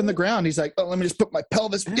 He's humping the ground. He's like, oh, let me just put my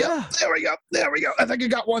pelvis. Yeah, there we go. There we go. I think I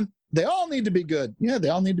got one. They all need to be good. Yeah, they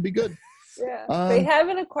all need to be good. Yeah, they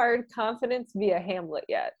haven't acquired confidence via Hamlet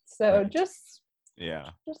yet. So Right. just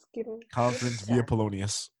give him Confidence via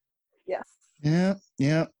Polonius. Yeah.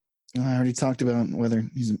 Yeah. I already talked about whether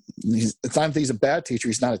it's not that he's a bad teacher.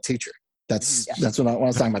 He's not a teacher. That's what I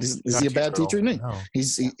was talking about. Is he a bad teacher? No.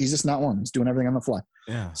 He's just not one. He's doing everything on the fly.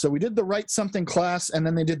 Yeah. So we did the write something class, and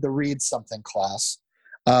then they did the read something class,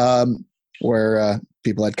 where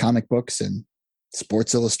people had comic books and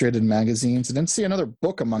Sports Illustrated magazines. I didn't see another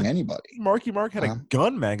book among anybody. Marky Mark had a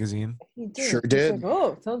gun magazine. He did. Sure He's did. like,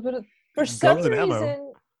 oh, sounds good. For some Guns and ammo.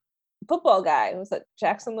 reason, football guy, was that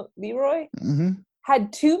Jackson Leroy? Mm-hmm.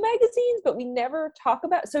 Had two magazines, but we never talk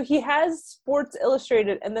about. So he has Sports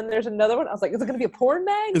Illustrated, and then there's another one. I was like, is it going to be a porn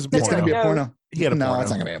mag? It's It's going to be a porno. He had a No, porno.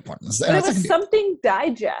 it's not going to be a porno. But it was something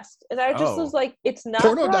digest, and I just was like, it's not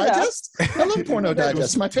Porno brought up. Digest? I love Porno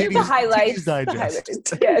Digest. My Here's favorite. the highlights. Titties Digest.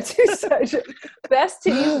 The highlights. Yeah, Titties Digest. Best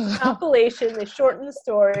titties compilation. They shorten the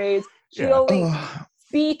stories. She only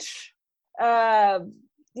speech,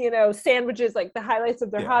 sandwiches, like the highlights of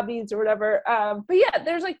their hobbies or whatever. But yeah,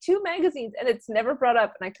 there's like two magazines, and it's never brought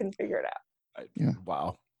up, and I couldn't figure it out.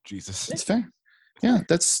 Wow, Jesus. It's fair. Yeah,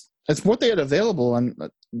 that's what they had available. And I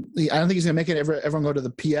don't think he's gonna make it everyone go to the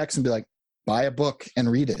PX and be like, buy a book and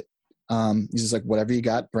read it. He's just like, whatever you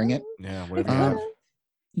got, bring it. Yeah, whatever you have.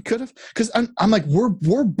 You could have, because I'm like,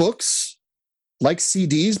 were books like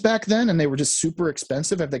CDs back then, and they were just super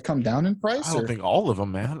expensive? Have they come down in price? I don't think all of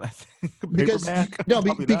them, man. I think because paperback, no,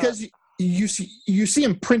 probably because not. you see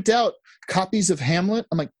them print out copies of Hamlet.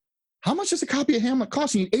 I'm like, how much does a copy of Hamlet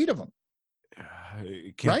cost? You need 8 of them.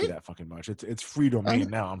 It can't be Right? that fucking much. It's free domain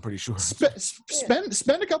now. I'm pretty sure.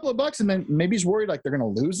 Spend a couple of bucks, and then maybe he's worried like they're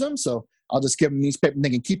going to lose them. So I'll just give them these papers. They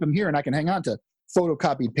can keep them here, and I can hang on to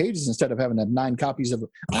photocopied pages instead of having to have 9 copies of.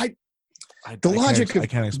 The logic of I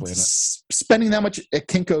can't explain it. spending that much at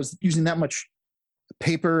Kinko's, using that much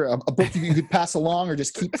paper, a book you could pass along or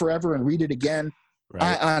just keep forever and read it again.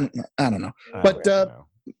 Right. I don't know,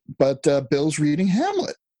 but Bill's reading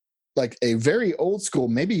Hamlet, like a very old school,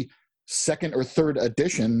 maybe second or third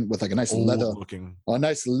edition with like a nice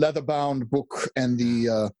leather bound book, and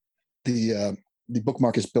the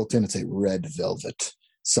bookmark is built in. It's a red velvet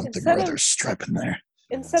something or other strip in there.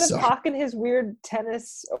 Instead of hawking his weird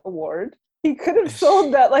tennis award, he could have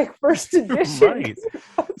sold that like first edition. Right.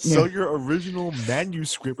 So your original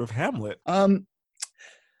manuscript of Hamlet.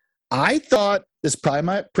 I thought, this is probably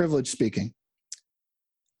my privilege speaking,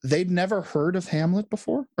 they'd never heard of Hamlet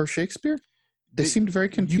before or Shakespeare. They seemed very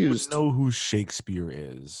confused. You would know who Shakespeare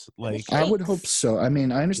is. Like, I would hope so. I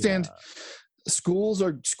mean, I understand schools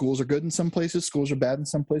are good in some places, schools are bad in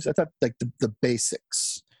some places. I thought like the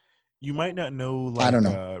basics. You might not know, like, I don't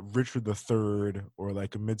know. Richard III or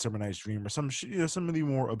like A Midsummer Night's Dream or some of the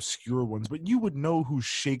more obscure ones, but you would know who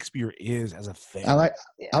Shakespeare is as a thing. I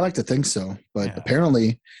like to think so, but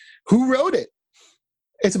apparently, who wrote it?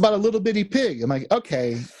 It's about a little bitty pig. I'm like,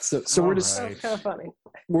 okay, so we're just kind of funny.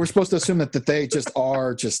 We're supposed to assume that they just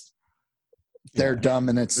are just they're dumb,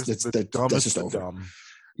 and that's just over. Dumb.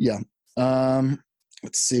 Yeah.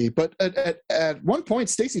 Let's see. But at one point,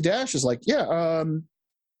 Stacey Dash is like,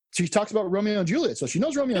 she talks about Romeo and Juliet, so she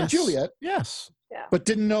knows Romeo and Juliet. Yes. Yeah. But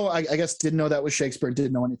didn't know. I guess didn't know that was Shakespeare.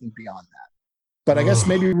 Didn't know anything beyond that. But I guess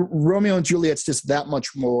maybe Romeo and Juliet's just that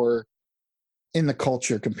much more in the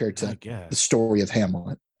culture compared to the story of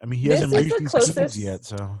Hamlet. I mean, he hasn't reached these seasons yet,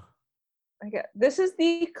 so. This is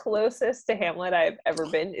the closest to Hamlet I've ever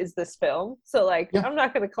been. Is this film? So I'm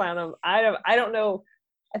not going to clown him. I don't know.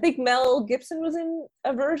 I think Mel Gibson was in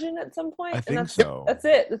a version at some point. I think that's, so. That's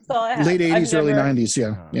it. That's all I have. Late 80s, early 90s.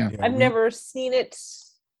 Yeah. I've never seen it.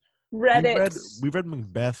 Read it. We read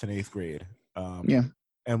Macbeth in 8th grade.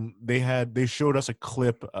 And they showed us a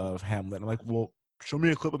clip of Hamlet. I'm like, well, show me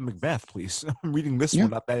a clip of Macbeth, please. I'm reading this one,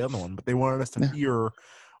 not that other one. But they wanted us to hear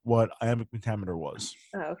what Iambic Pentameter was.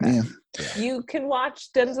 Oh, okay. You can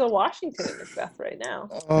watch Denzel Washington in Macbeth right now.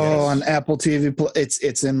 Oh, on Apple TV.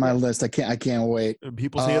 It's in my list. I can't wait.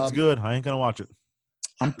 People say it's good. I ain't gonna watch it.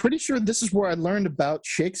 I'm pretty sure this is where I learned about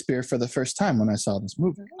Shakespeare for the first time when I saw this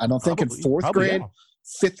movie. I don't think in 4th grade,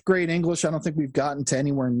 5th grade English, I don't think we've gotten to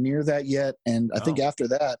anywhere near that yet. And I think after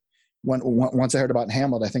that, once I heard about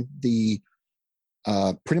Hamlet, I think the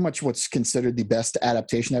pretty much what's considered the best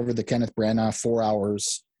adaptation ever, the Kenneth Branagh 4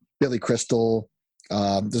 hours, Billy Crystal.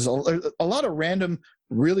 There's a lot of random,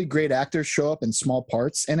 really great actors show up in small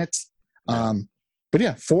parts in it. but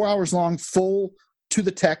yeah, 4 hours long, full to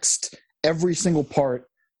the text. Every single part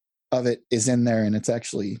of it is in there, and it's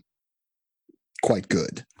actually quite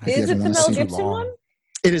good. Is it the Mel Gibson one?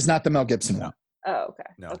 It is not the Mel Gibson one. Oh, okay.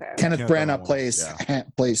 No. Okay. Kenneth Branagh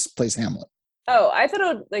plays Hamlet. Oh, I thought it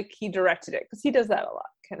would, like he directed it because he does that a lot.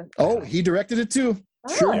 Kenneth Branagh. Oh, he directed it too.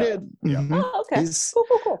 Sure did. Yeah. Mhm. Oh, okay.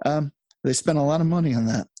 Cool. They spent a lot of money on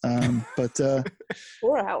that, but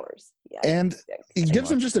 4 hours. Yeah. and he gives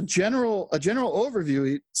them just a general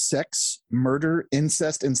overview: sex, murder,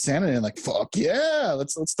 incest, insanity. And like, fuck yeah,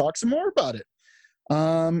 let's talk some more about it.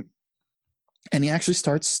 And he actually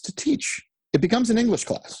starts to teach. It becomes an English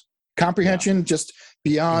class. Comprehension just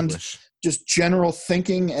beyond English. just general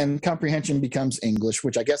thinking, and comprehension becomes English,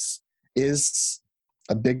 which I guess is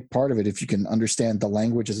a big part of it. If you can understand the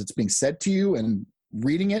language as it's being said to you and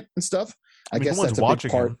reading it and stuff, I mean, guess no that's a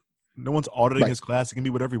big part. Him. No one's auditing his class. It can be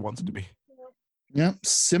whatever he wants it to be. Yeah,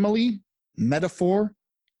 simile, metaphor,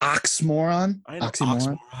 oxymoron.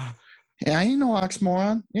 Oxymoron. Yeah, I know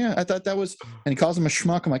oxymoron. Yeah, I thought that was, and he calls him a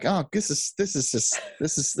schmuck. I'm like, oh, this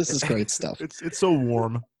is great stuff. It's so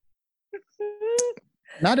warm.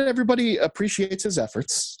 Not everybody appreciates his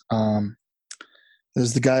efforts.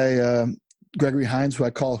 There's the guy Gregory Hines, who I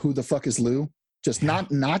call "Who the fuck is Lou?" Just not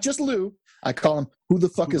just Lou. I call him "Who the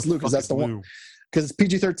fuck is Lou?" because that's the one. Because it's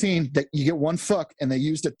PG-13, that you get one fuck, and they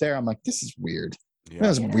used it there. I'm like, this is weird. Yeah.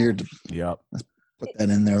 That's weird to put that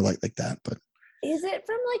in there like that. But is it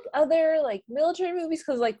from like other like military movies?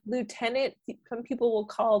 Because like Lieutenant, some people will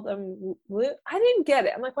call them Lou. I didn't get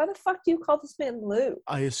it. I'm like, why the fuck do you call this man Lou?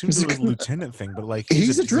 I assumed it was a lieutenant thing, but like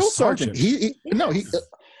he's a drill sergeant.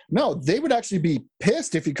 No, they would actually be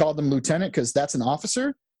pissed if you called them lieutenant because that's an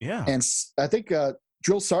officer. Yeah, and I think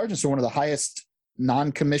drill sergeants are one of the highest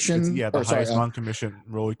non-commissioned. Highest non-commissioned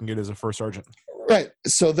role you can get as a first sergeant. Right.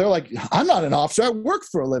 So they're like, I'm not an officer. I work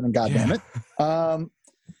for a living. Goddamn it.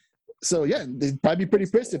 So yeah, they'd probably be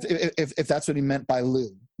pretty pissed if that's what he meant by Lou.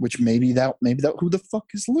 Which maybe that who the fuck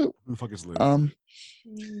is Lou? Who the fuck is Lou?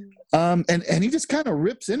 And he just kind of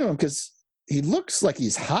rips into him because he looks like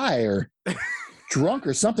he's high or drunk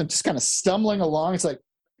or something, just kind of stumbling along. It's like,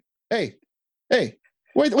 hey,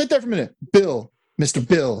 wait there for a minute, Mr.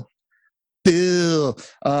 Bill.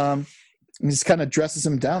 And he just kind of dresses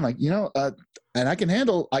him down like, and I can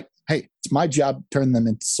handle, hey, it's my job to turn them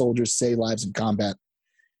into soldiers, save lives in combat.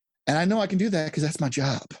 And I know I can do that because that's my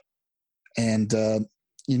job. And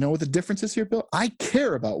you know what the difference is here, Bill? I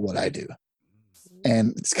care about what I do.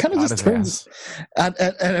 And it's kind of just turns. And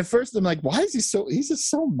at first I'm like, why is he's just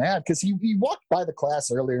so mad? Because he walked by the class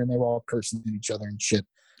earlier and they were all cursing at each other and shit.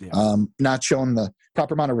 Yeah. Not showing the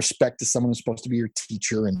proper amount of respect to someone who's supposed to be your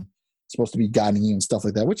teacher and supposed to be guiding you and stuff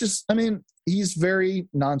like that, which is, I mean, he's very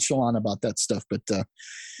nonchalant about that stuff, but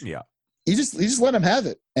you just let him have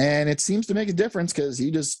it. And it seems to make a difference because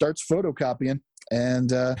he just starts photocopying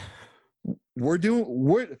and we're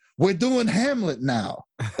doing Hamlet now.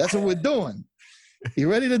 That's what we're doing.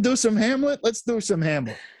 You ready to do some Hamlet? Let's do some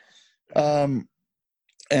Hamlet. And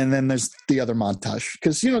then there's the other montage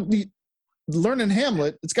because, learning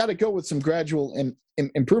Hamlet, it's got to go with some gradual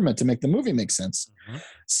improvement to make the movie make sense. Mm-hmm.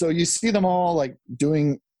 So you see them all like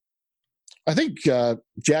doing, I think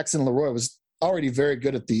Jackson Leroy was already very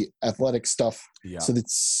good at the athletic stuff. Yeah. So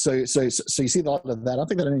you see a lot of that. I don't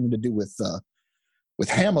think that had anything to do with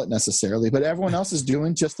Hamlet necessarily, but everyone else is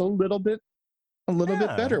doing just a little bit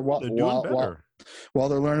better while they're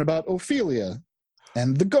learning about Ophelia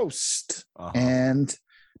and the ghost and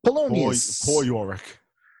Polonius. Poor Yorick.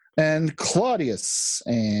 And Claudius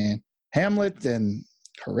and Hamlet and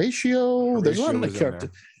Horatio. There's a lot of characters.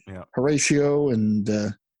 Yeah. Horatio and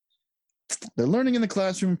they're learning in the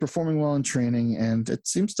classroom, performing well in training, and it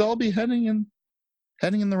seems to all be heading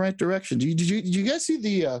in the right direction. Did you guys see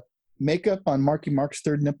the makeup on Marky Mark's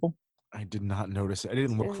third nipple? I did not notice it. I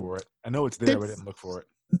didn't look for it. I know it's there, but I didn't look for it.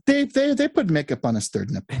 They put makeup on his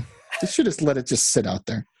third nipple. They should just let it just sit out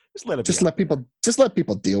there. Let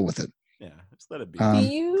people deal with it. Yeah, just let it be. Do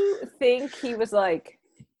you think he was like,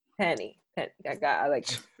 Penny, I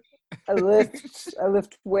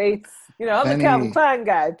lift weights. I'm the Calvin Klein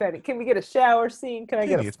guy. Penny, can we get a shower scene? Can I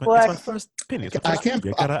get a flex? It's my first Penny. It's my first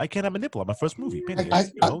movie. I can't have a nipple on my first movie. Penny,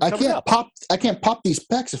 I can't pop these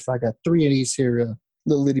pecs if I got 3 of these here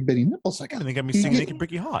little itty bitty nipples. I got me singing "Achy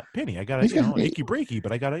Breaky Heart." Penny, I got achy breaky,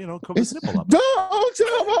 but I got cover this nipple up. Don't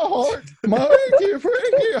tell my heart, my achy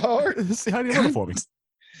breaky heart. Say hi to your mother for me.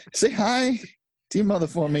 Say hi to your mother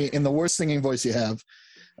for me in the worst singing voice you have,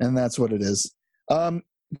 and that's what it is.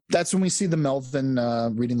 That's when we see the Melvin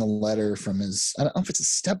reading the letter from his. I don't know if it's a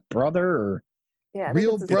step brother or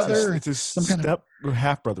real brother. It's his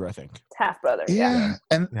half brother, I think. It's half brother. Yeah,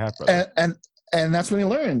 and half brother. and that's when we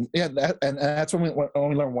learn. Yeah, and that's when we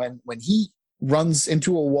learn when he runs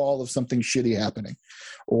into a wall of something shitty happening,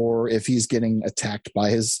 or if he's getting attacked by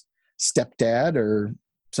his stepdad or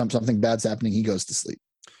something bad's happening, he goes to sleep.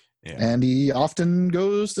 Yeah. And he often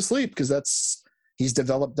goes to sleep because he's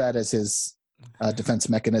developed that as his defense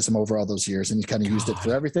mechanism over all those years, and he kind of used it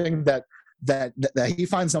for everything that he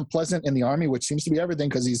finds unpleasant in the Army, which seems to be everything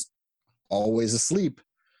because he's always asleep.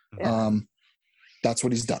 Yeah. That's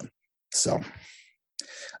what he's done. So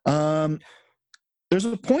there's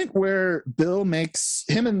a point where Bill makes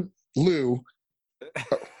him and Lou,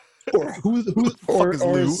 or who the fuck is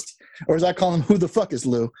Lou? Or as I call him, who the fuck is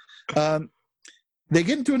Lou? They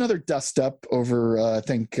get into another dust up over, I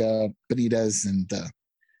think, Benitez and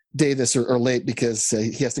Davis are late because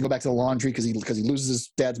he has to go back to the laundry because he loses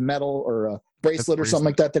his dad's medal or a bracelet or something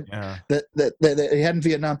like that that he had in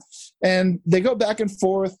Vietnam. And they go back and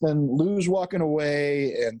forth, and Lou's walking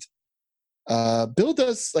away, and Bill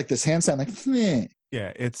does like this hand sign, like, Meh.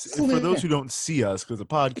 Yeah, it's for those who don't see us because the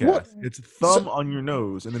podcast. What? It's thumb on your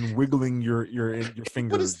nose and then wiggling your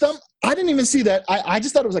fingers. What is thumb? I didn't even see that. I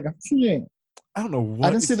just thought it was like a. I don't know what.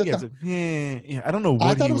 I didn't see the. I don't know what.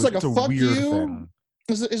 I thought it was like a fuck weird you. Thing.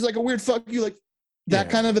 It's like a weird fuck you, like that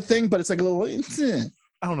kind of a thing, but it's like a little.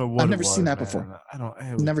 I don't know what. I've never seen that before. I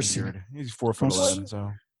don't. Never seen it. He's 4'11",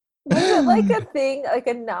 so. Was it like a thing, like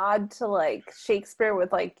a nod to like Shakespeare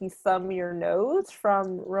with like you thumb your nose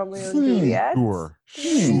from Romeo and Juliet? Sure.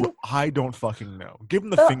 I don't fucking know. Give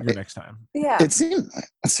him the finger next time. Yeah. It seemed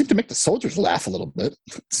to make the soldiers laugh a little bit.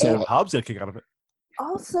 So yeah, Hobbs got a kick out of it.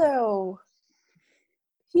 Also,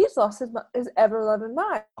 he's lost his ever-loving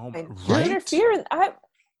mind. Oh, right? Interfering. I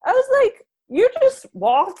was like, you're just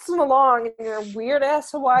waltzing along in your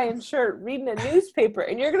weird-ass Hawaiian shirt reading a newspaper,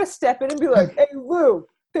 and you're going to step in and be like, hey, Lou,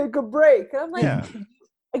 take a break. And I'm like,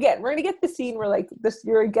 again, we're going to get the scene where, like,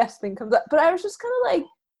 you're a guest thing comes up. But I was just kind of like,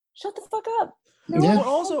 shut the fuck up. Well,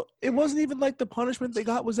 also, it wasn't even like the punishment they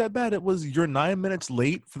got was that bad. It was you're 9 minutes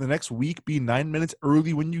late for the next week. Be 9 minutes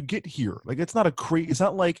early when you get here. Like, it's not it's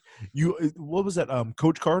not like you. What was that?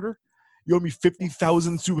 Coach Carter, you owe me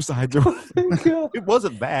 50,000 suicides. It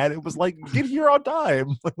wasn't bad. It was like get here on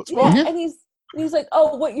time. Like, what's wrong? And he's like,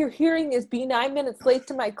 oh, what you're hearing is be 9 minutes late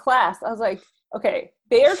to my class. I was like, okay,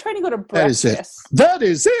 they are trying to go to breakfast. That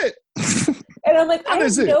is it. And I'm like, I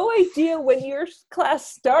have no idea when your class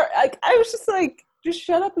start. Like, I was just like, just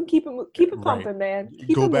shut up and keep it pumping, man.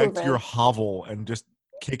 Go back to your hovel and just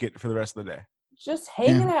kick it for the rest of the day. Just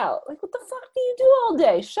hanging out. Like, what the fuck do you do all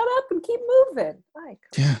day? Shut up and keep moving. Like,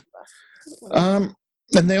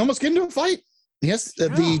 and they almost get into a fight. Yes,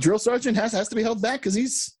 the drill sergeant has to be held back because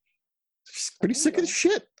he's pretty sick of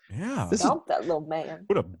shit. Yeah, dump that little man.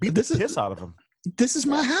 Would have beat the piss out of him. This is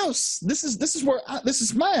my house. This is this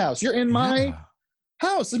is my house. You're in my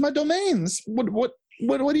house. This is my domain.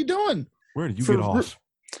 What are you doing? Where do you get off?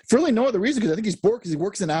 For really no other reason, because I think he's bored because he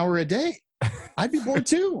works an hour a day. I'd be bored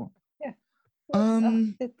too. Yeah.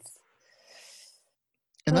 And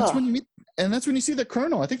that's when you meet, and that's when you see the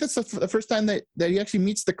colonel. I think that's the first time that he actually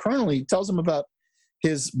meets the colonel. He tells him about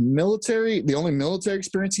his military. The only military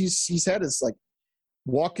experience he's had is like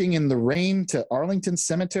walking in the rain to Arlington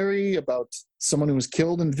Cemetery about someone who was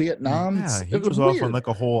killed in Vietnam. Yeah, he goes off on like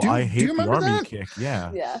a whole I hate the army kick.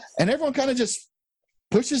 Yeah. And everyone kind of just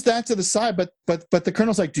pushes that to the side, but the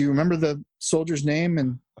colonel's like, do you remember the soldier's name?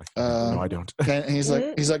 And no, I don't. And he's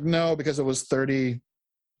like, no, because it was 30,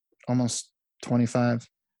 almost 25.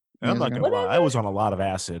 I'm not gonna lie, I was on a lot of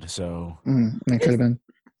acid, so it could have been.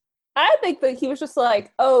 I think that he was just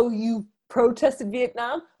like, oh, you protested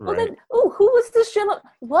Vietnam? Well, then, who was this gentleman?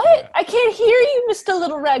 What? Yeah. I can't hear you, Mr.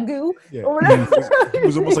 Little Ragu. Yeah. Or whatever. It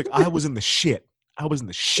was almost like I was in the shit.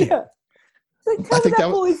 Yeah. Like, tell me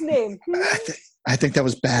that boy's name. I think that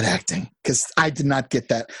was bad acting because I did not get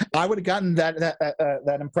that. I would have gotten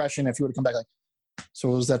that impression if he would have come back like, so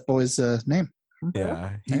what was that boy's name?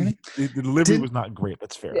 Yeah. The delivery was not great.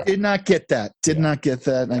 That's fair. Did not get that. Not get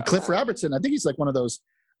that. And Cliff Robertson, I think he's like one of those,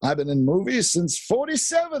 I've been in movies since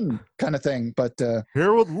 47 kind of thing. But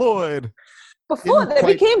Harold Lloyd. Before they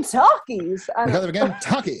became talkies. Before they became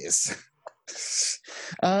talkies.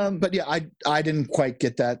 But yeah, I didn't quite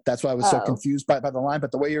get that. That's why I was so confused by the line.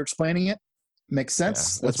 But the way you're explaining it makes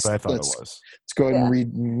sense. Yeah, that's what I thought it was. Let's go ahead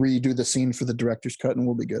and redo the scene for the director's cut and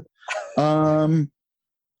we'll be good.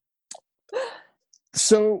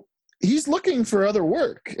 So he's looking for other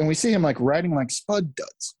work and we see him like writing like Spud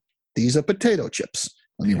Duds. These are potato chips.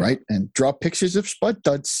 Let me write and draw pictures of Spud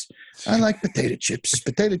Duds. I like potato chips.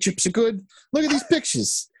 Potato chips are good. Look at these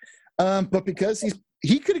pictures. But because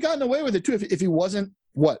he could have gotten away with it too if he wasn't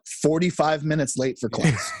 45 minutes late for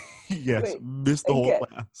class. Yes, missed the whole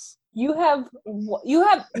class. you have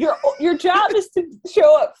your job is to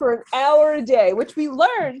show up for an hour a day, which we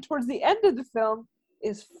learned towards the end of the film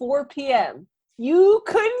is 4 p.m. You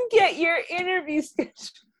couldn't get your interview scheduled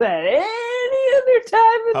at any other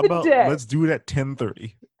time of the day. Let's do it at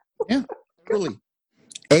 10:30. Yeah, early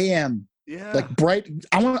a.m. Yeah, like bright.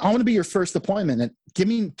 I want to be your first appointment. And give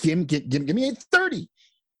me 8:30,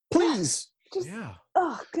 please. yeah.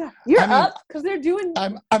 Oh God, you're up because they're doing.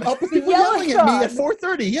 I'm up with people yelling at me at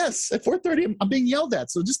 4:30. Yes, at 4:30, I'm being yelled at.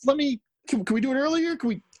 So just let me. Can we do it earlier? Can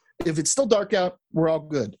we? If it's still dark out, we're all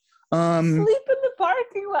good. Sleep in the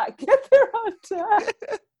parking lot. Get there on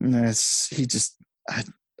time. He just.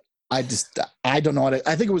 I don't know.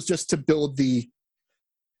 I think it was just to build the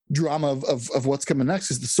drama of what's coming next,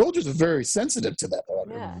 because the soldiers are very sensitive to that.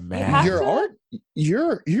 Yeah, you're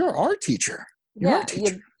our art teacher. You're our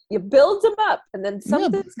teacher. You build them up, and then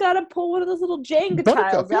something's got to pull one of those little Jenga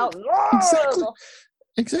tiles out.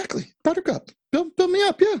 Exactly. Buttercup, build me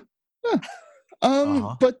up. Yeah.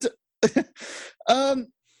 But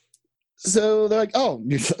so they're like, oh,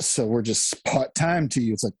 so we're just part time to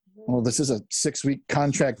you. It's like, well, this is a 6-week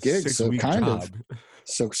contract gig, so kind of,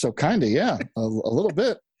 yeah, a little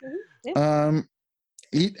bit. Yeah.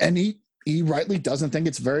 He rightly doesn't think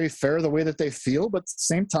it's very fair the way that they feel, but at the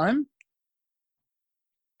same time,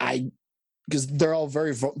 because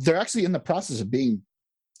they're actually in the process of being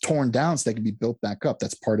torn down so they can be built back up.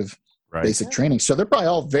 That's part of basic training. So they're probably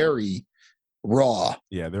all very raw.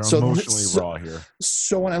 Yeah, they're emotionally raw here.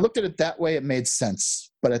 So when I looked at it that way, it made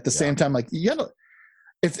sense. But at the same time, like,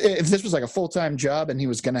 if this was like a full-time job and he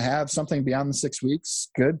was going to have something beyond the 6 weeks,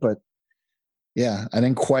 good. But yeah, I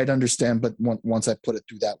didn't quite understand. But once I put it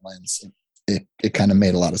through that lens, it kind of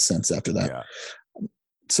made a lot of sense after that. Yeah.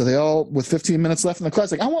 So they all, with 15 minutes left in the class,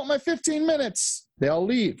 like, I want my 15 minutes. They all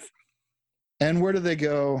leave. And where do they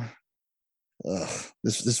go? Ugh,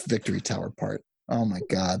 this victory tower part. Oh my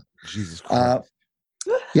God. Jesus Christ.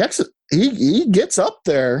 He gets up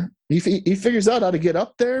there. He figures out how to get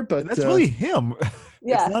up there, but that's really him.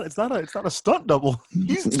 Yeah. It's not a stunt double.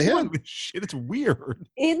 He's doing this shit. It's weird.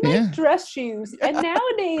 In dress shoes. And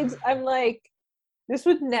nowadays I'm like, this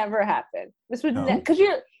would never happen. This would because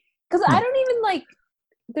I don't even like,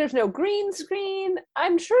 there's no green screen.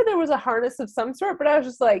 I'm sure there was a harness of some sort, but I was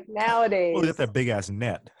just like, nowadays. Well, they got that big ass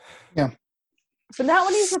net. Yeah. But not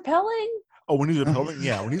when he's rappelling. Oh, when he's rappelling?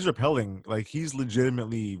 Yeah, when he's rappelling, like, he's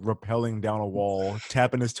legitimately rappelling down a wall,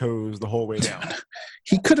 tapping his toes the whole way down.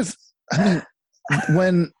 He could have, I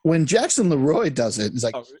mean, when Jackson Leroy does it, it's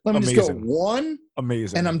like, let me just go one.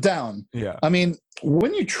 Amazing. And I'm down. Yeah. I mean,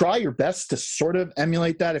 when you try your best to sort of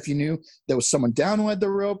emulate that, if you knew there was someone down who had the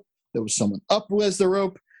rope, there was someone up who has the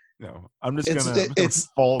rope. No, I'm just gonna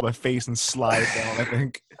fall on my face and slide down, I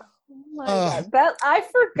think. Oh my God. I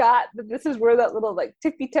forgot that this is where that little like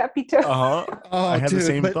tippy tappy toe. I had the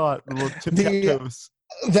same thought. The little tippy tap toes.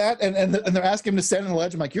 That and they're asking him to stand on the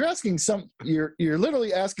ledge. I'm like, you're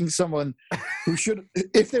literally asking someone who should,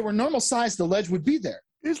 if they were normal size, the ledge would be there.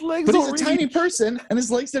 His legs, but he's a tiny person, and his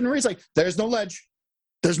legs didn't reach. Like, there's no ledge.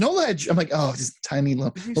 There's no ledge. I'm like, oh, just tiny,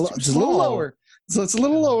 just a little lower. So it's a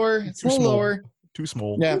little lower. It's a little lower. Too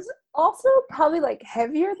small. Yeah. He's also probably like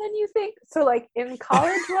heavier than you think. So like in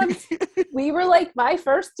college once, we were like my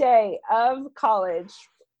first day of college,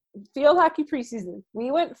 field hockey preseason.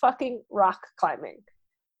 We went fucking rock climbing,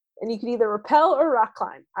 and you could either rappel or rock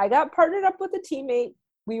climb. I got partnered up with a teammate.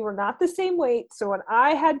 We were not the same weight, so when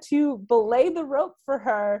I had to belay the rope for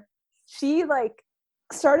her, she like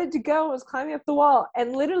started to go and was climbing up the wall,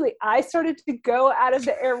 and literally I started to go out of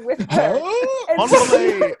the air with her.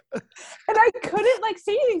 And I couldn't like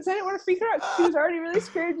say anything because I didn't want to freak her out. She was already really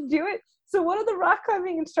scared to do it. So one of the rock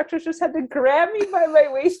climbing instructors just had to grab me by my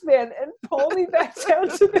waistband and pull me back down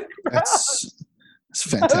to the ground. That's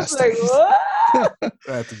fantastic. I was like, what?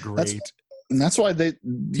 That's great. That's why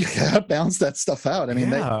you gotta balance that stuff out. I mean,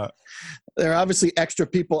 there are obviously extra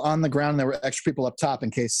people on the ground, and there were extra people up top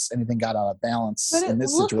in case anything got out of balance in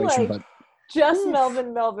this situation. But just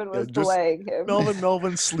Melvin was belaying him.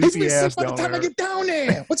 Melvin, sleepy ass down there. By the time I get down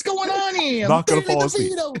there, what's going on here? I'm not gonna fall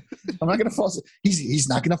asleep. I'm not gonna fall asleep. He's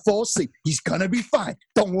not gonna fall asleep. He's gonna be fine.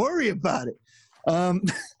 Don't worry about it.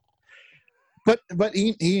 But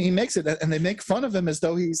he makes it, and they make fun of him as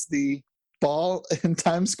though he's the ball in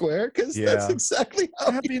Times Square, because that's exactly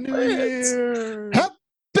how Happy New Year. Happy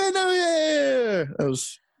New Year. That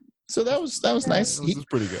was nice. This was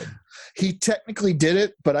pretty good. He technically did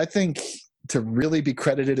it, but I think to really be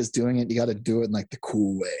credited as doing it, you got to do it in like the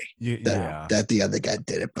cool way that the other guy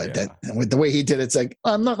did it. But with the way he did it, it's like,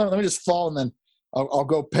 I'm not. Let me just fall, and then I'll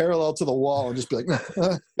go parallel to the wall and just be like,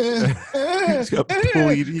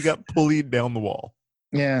 he got pulleyed down the wall.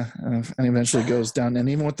 Yeah, and eventually goes down. And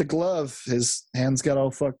even with the glove, his hands got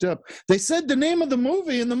all fucked up. They said the name of the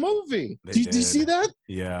movie in the movie. Did you see that?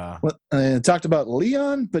 Yeah. Well, it talked about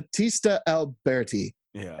Leon Battista Alberti.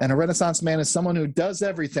 Yeah. And a Renaissance man is someone who does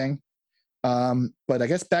everything. But I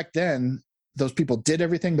guess back then, those people did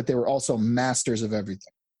everything, but they were also masters of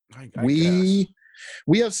everything. I guess.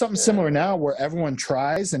 We have something similar now where everyone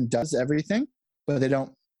tries and does everything, but they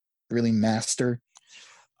don't really master.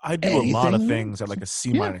 I do a lot of things at like a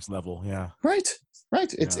C- level. Yeah. Right.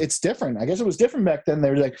 It's different. I guess it was different back then. They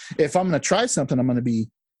were like, if I'm going to try something, I'm going to be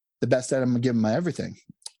the best at it. I'm going to give them my everything.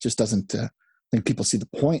 Just doesn't think people see the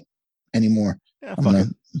point anymore. Yeah, fuck it.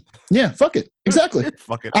 Yeah, fuck it. Exactly.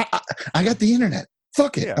 Fuck it. I got the internet.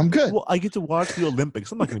 Fuck it. Yeah. I'm good. Well, I get to watch the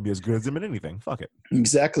Olympics. I'm not going to be as good as them in anything. Fuck it.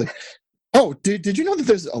 Exactly. Oh, did you know that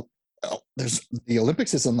there's the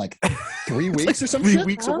Olympics is in like 3 weeks or something? 3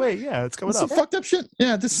 weeks away. Yeah, it's coming up. Some fucked up shit.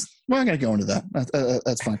 Yeah, we're not gonna go into that.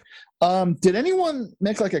 That's fine. Did anyone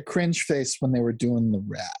make like a cringe face when they were doing the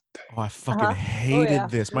rap? Oh, I fucking hated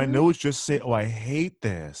this. My notes just say, "Oh, I hate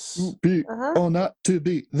this." Be or not to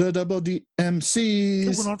be the double DMCs.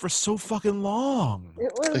 It went on for so fucking long.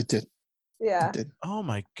 It did. Yeah. It did. Oh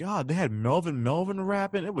my god, they had Melvin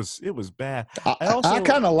rapping. It was bad. I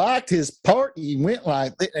kind of liked his part. He went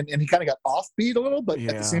like, and he kind of got offbeat a little, but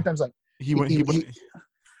at the same time, it's like he went nice.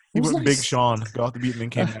 Big Sean, got off the beat and then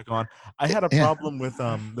came back on. I had a problem with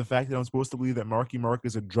the fact that I'm supposed to believe that Marky Mark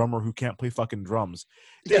is a drummer who can't play fucking drums.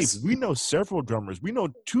 Dave, we know several drummers. We know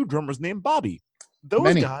 2 drummers named Bobby.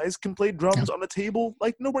 Those guys can play drums on the table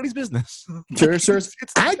like nobody's business. Sure.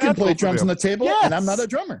 I can play drums on the table, and I'm not a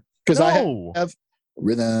drummer because I have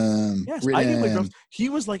rhythm. Yes, rhythm. I can play drums. He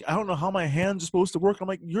was like, I don't know how my hands are supposed to work. I'm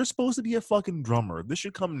like, you're supposed to be a fucking drummer. This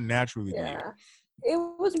should come naturally to you. It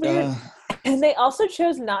was weird. And they also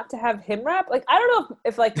chose not to have him rap. Like, I don't know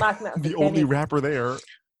if like Mark the only rapper there.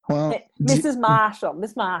 Well, Miss Marshall.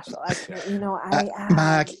 Mark,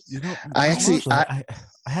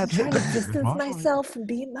 I had to distance myself from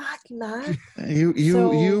being Mark. You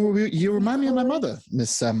remind me of my mother,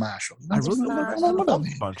 Miss Marshall. I wrote the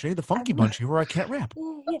Funky Bunch, the Funky Bunch here where I can't rap.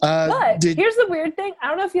 But here's the weird thing. I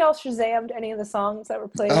don't know if y'all Shazammed any of the songs that were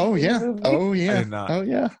played. Oh yeah. I did not. Oh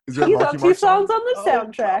yeah. Is there He's on 2 songs on the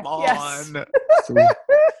soundtrack. Come yes. on.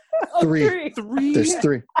 Three. There's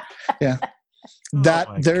 3. Yeah. There's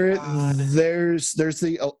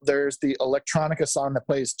the electronica song that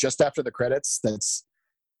plays just after the credits. That's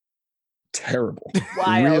terrible.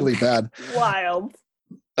 Wild. Really bad. Wild.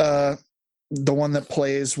 The one that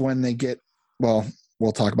plays when they get, well,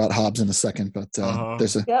 we'll talk about Hobbs in a second, but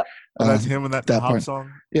there's a that's him in that Hobbs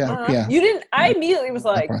song. Yeah. Yeah. You didn't. I immediately was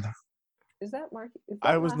like, is that Marky?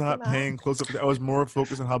 I was not paying close up. I was more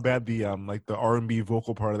focused on how bad the like the R&B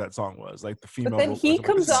vocal part of that song was, like the female. But then he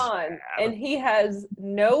comes on and he has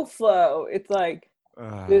no flow. It's like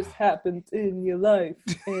this happens in your life,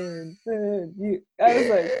 and you. I was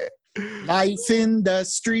like, life in the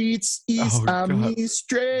streets is a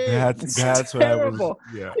mystery. That's what I was.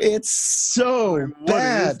 Yeah, it's so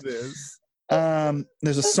bad. What is this?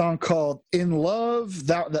 There's a song called "In Love."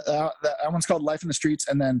 That one's called "Life in the Streets,"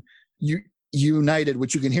 and then United,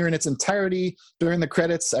 which you can hear in its entirety during the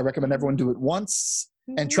credits. I recommend everyone do it once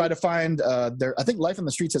and try to find I think Life in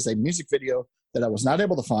the Streets has a music video that I was not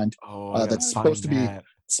able to find. That's supposed to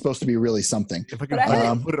be really something. If I can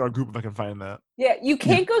put it in our group, if I can find that. Yeah, you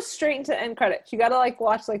can't go straight into end credits. You gotta like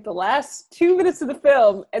watch like the last 2 minutes of the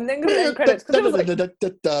film and then go to end credits. Everyone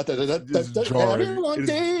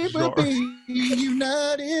day will be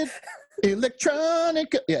united.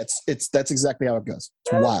 Electronic. Yeah, that's exactly how it goes.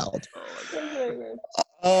 It's wild.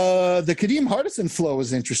 The Kadeem Hardison flow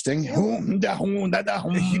is interesting. He was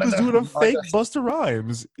doing a fake Busta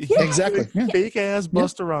Rhymes. Exactly. Fake ass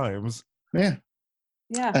Busta Rhymes. Yeah.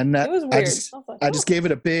 Yeah. And it was weird. I just gave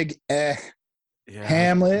it a big Yeah,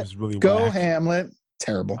 Hamlet. it was really Go whack. Hamlet.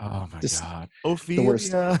 Terrible. Oh my god. The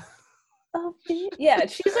worst. Ophelia. Yeah,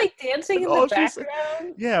 she's like dancing in the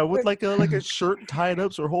background. Yeah, with like a shirt tied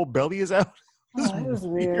up so her whole belly is out. It was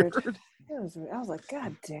weird. I was like,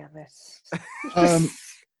 God damn it.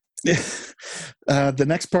 The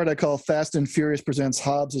next part I call Fast and Furious presents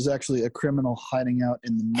Hobbs is actually a criminal hiding out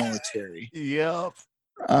in the military. Yep.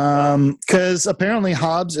 Because apparently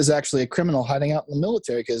Hobbs is actually a criminal hiding out in the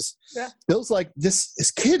military because Bill's like, this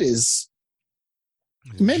kid is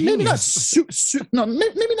maybe not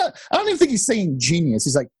maybe not. I don't even think he's saying genius.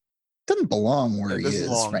 He's like, doesn't belong where he is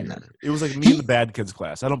right now. It was like me in the bad kids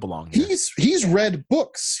class. I don't belong here. He's read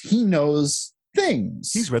books. He knows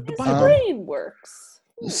things. He's read the His Bible. brain works.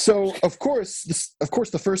 So of course,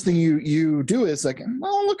 the first thing you do is like,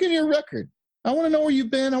 oh, look at your record. I want to know where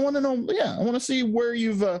you've been. I want to know. Yeah, I want to see where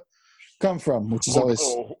you've come from, which is always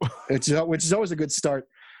which is always a good start.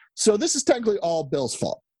 So this is technically all Bill's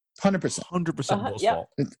fault. 100%. 100% Bill's yeah. fault.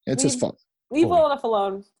 It's his fault. Leave well enough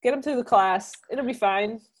alone. Get him through the class. It'll be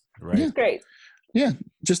fine. Right. It's great. Yeah,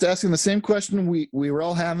 just asking the same question we were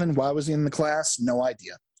all having. Why was he in the class? No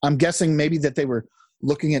idea. I'm guessing maybe that they were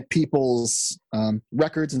looking at people's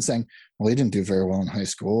records and saying, well, he didn't do very well in high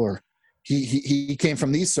school, or he came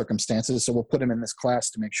from these circumstances, so we'll put him in this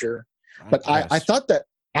class to make sure. But I thought that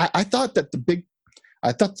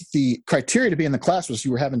the criteria to be in the class was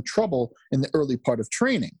you were having trouble in the early part of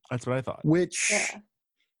training. That's what I thought. Which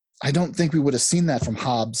I don't think we would have seen that from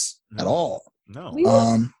Hobbs at all. No.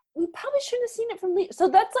 We probably shouldn't have seen it from Lee. So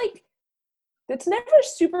that's like, it's never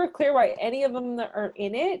super clear why any of them are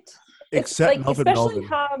in it. Except like, Melvin especially Melvin.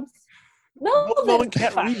 Hobbs. Melvin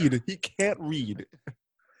can't read. He can't read.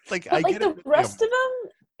 Like, but I like get the it. rest of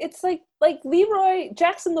them, it's like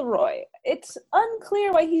Jackson Leroy. It's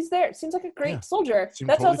unclear why he's there. It seems like a great soldier. Seems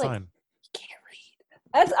That's totally why I was fine. like, he can't read.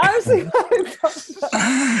 That's honestly what I thought.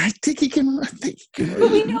 I think he can.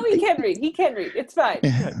 But we know he can read. He can read. It's fine.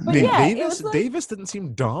 Yeah. But yeah, it was like, Davis didn't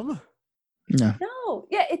seem dumb. No.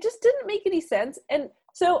 yeah, it just didn't make any sense. And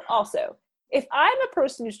so also, if I'm a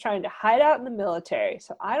person who's trying to hide out in the military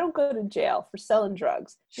so I don't go to jail for selling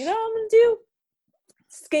drugs, you know what I'm going to do?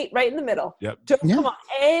 Skate right in the middle. Yep. Don't come on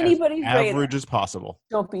anybody's as radar. average as possible.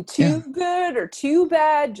 Don't be too good or too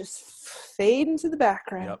bad. Just fade into the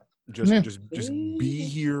background. Yep. Just be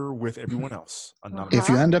here with everyone else. If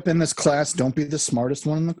you end up in this class, don't be the smartest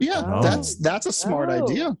one in the that's a smart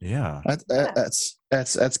idea. Yeah.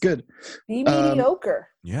 That's good. Be mediocre.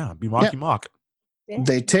 Yeah, be mocky mock. Yeah.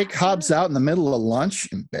 They take Hobbs out in the middle of lunch.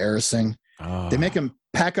 Embarrassing. They make him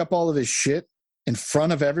pack up all of his shit in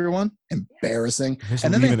front of everyone. Embarrassing.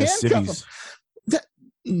 And then they handcuff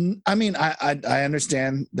him. I mean, I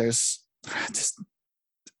understand. There's just.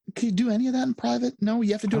 Can you do any of that in private? No,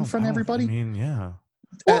 you have to do it in front of everybody. I mean, yeah.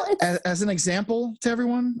 Well, as an example to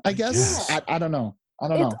everyone, I guess. Yes. I don't know.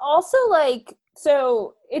 It's also like,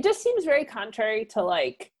 so it just seems very contrary to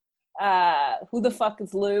like, who the fuck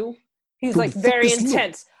is Lou? He's like very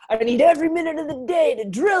intense. I need every minute of the day to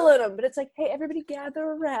drill in him. But it's like, hey, everybody gather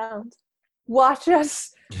around. Watch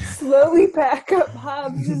us slowly pack up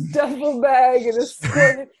Hobbs' duffel bag and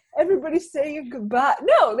escort everybody saying goodbye.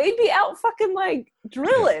 No, they'd be out fucking like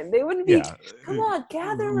drilling. They wouldn't be, come on,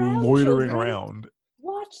 gather around. Loitering children. around.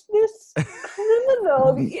 Watch this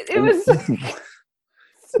criminal. It was like,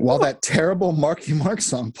 while that terrible Marky Mark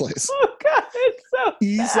song plays. Oh God, it's so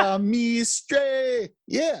He's a mistre.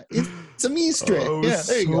 Yeah, it's a mistre. Oh, yeah,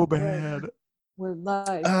 there you go. bad. when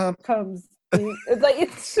life comes. It's like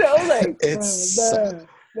it's so like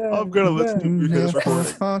I'm gonna listen to this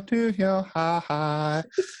recording. To your high.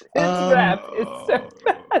 It's rap. It's so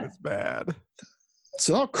bad. It's bad.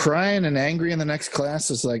 So all crying and angry in the next class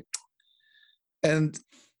is like, and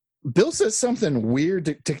Bill says something weird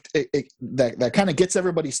that kind of gets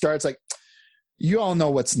everybody started. It's like, you all know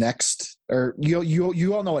what's next, or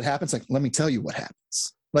you all know what happens. Like, let me tell you what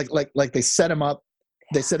happens. Like they set him up.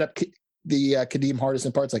 They set up the Kadeem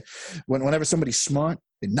Hardison parts. Like whenever somebody's smart,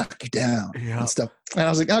 they knock you down and stuff. And I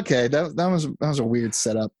was like, okay, that was a weird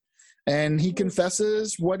setup. And he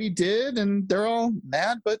confesses what he did, and they're all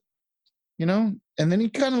mad, but and then he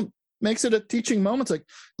kind of makes it a teaching moment. It's like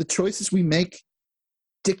the choices we make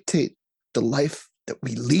dictate the life that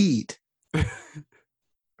we lead. I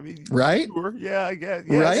mean, right? Sure. Yeah, I guess.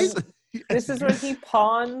 Yes. Right? This is when he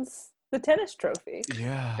pawns the tennis trophy.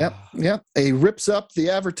 Yeah. Yep. He rips up the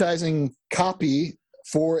advertising copy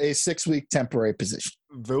for a 6-week temporary position.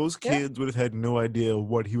 Those kids would have had no idea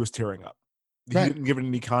what he was tearing up. He Right. didn't give it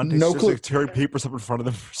any context. No just clue. like tearing papers up in front of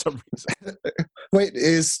them for some reason. Wait,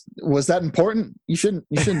 was that important? You shouldn't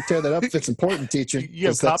tear that up if it's important, teacher. You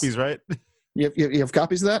have copies, right? You have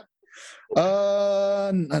copies of that?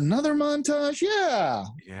 Another montage? Yeah.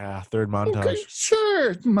 Yeah, third montage. Okay,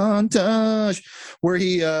 sure. Montage. Where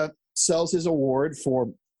he sells his award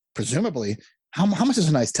for, presumably, how much does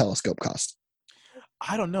a nice telescope cost?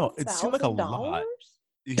 I don't know. It seemed like a lot.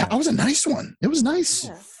 Yeah, that was a nice one. It was nice.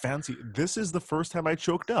 Yeah. Fancy. This is the first time I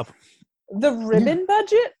choked up. The ribbon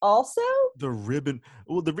budget also? The ribbon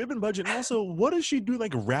budget. And also, what is she doing,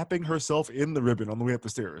 like wrapping herself in the ribbon on the way up the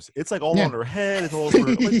stairs? It's like all on her head. It's all over her.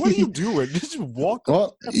 Like, what are you doing? Just walk.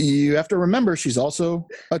 Well, you have to remember she's also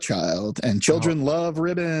a child, and children love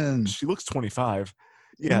ribbons. She looks 25.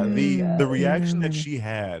 Yeah, the reaction that she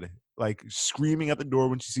had, like screaming at the door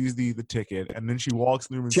when she sees the ticket, and then she walks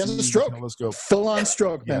in the room and She has a sees stroke. the telescope. Full on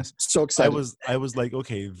stroke, man. Yes. So excited. I was like,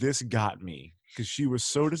 okay, this got me. because she was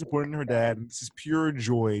so disappointed in her dad. And this is pure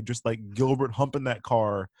joy, just like Gilbert humping that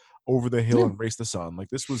car over the hill and race the sun. Like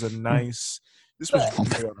this was this was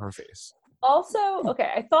joy on her face. Also, okay,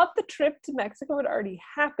 I thought the trip to Mexico had already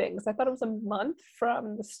happened because I thought it was a month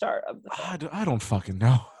from the start of the film. I don't fucking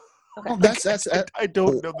know. Okay. I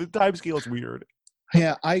don't know. The time scale is weird.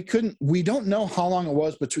 Yeah, we don't know how long it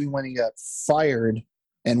was between when he got fired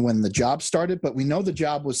and when the job started, but we know the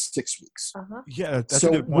job was 6 weeks. Uh-huh. Yeah, that's so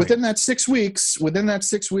a good point. within that 6 weeks,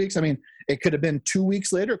 I mean, it could have been 2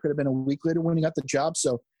 weeks later, it could have been a week later when he got the job.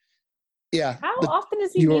 So, yeah. How often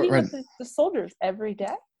is he meeting with the soldiers? Every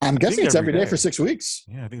day? I'm guessing it's every day for 6 weeks.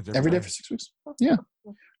 Yeah, I think it's every day for 6 weeks. Yeah.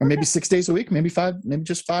 Or maybe 6 days a week, maybe 5, maybe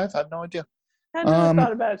just 5. I have no idea. I haven't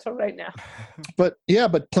thought about it until right now.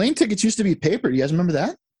 But plane tickets used to be paper. You guys remember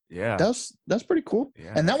that? Yeah. That's pretty cool.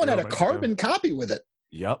 Yeah, and that one had a carbon copy with it.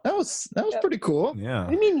 Yep. That was pretty cool. Yeah. What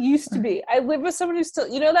do you mean used to be? I live with someone who's still,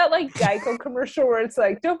 that like Geico commercial where it's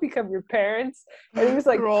like, don't become your parents. And he was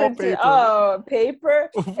like, printed, paper.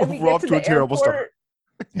 And we get to a terrible start.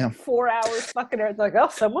 Yeah. 4 hours fucking her. It's like, oh,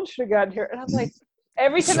 someone should have gotten here. And I'm like,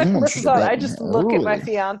 every time that commercial's on, I just look at my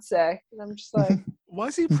fiance and I'm just like, why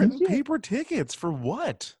is he printing paper tickets for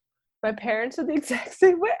what? My parents are the exact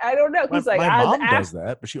same way. I don't know. He's my mom does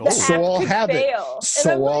that, but she always so I'll have it.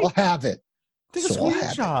 So I'll have it. Take a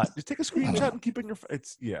screenshot. Just take a screenshot and keep it in your.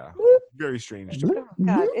 It's very strange to me. Oh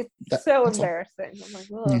God, it's so embarrassing. I'm like,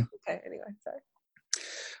 well, okay. Anyway, sorry.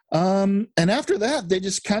 And after that, they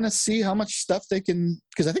just kind of see how much stuff they can,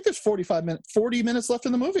 because I think there's 40 minutes left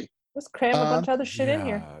in the movie. Let's cram a bunch of other shit in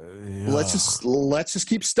here. Yeah. Let's just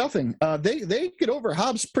keep stuffing. They get over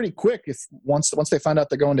Hobbs pretty quick once they find out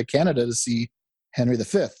they're going to Canada to see Henry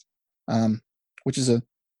V, which is a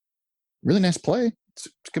really nice play. It's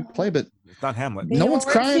a good play, but it's not Hamlet. No one's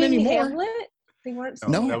crying anymore. Hamlet? They weren't.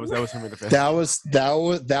 No, that was Henry V.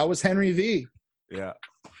 That was Henry V. Yeah.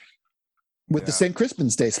 With the St.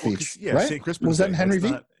 Crispin's Day speech, yeah, right? St. Crispin's was that Day. Henry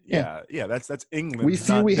V? Yeah, that's England. We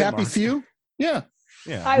few, we happy few. Yeah.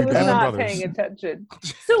 Yeah, I was not paying attention.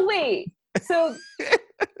 So wait,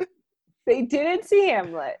 they didn't see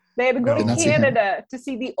Hamlet. They had to go to Canada to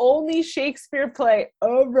see the only Shakespeare play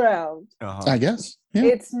around. I guess. Yeah.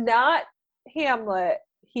 It's not Hamlet.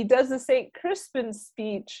 He does the St. Crispin's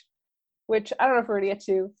speech, which I don't know if we're going to get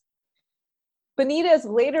to.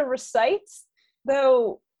 Benitez later recites,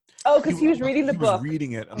 though. Oh, because he was reading the book.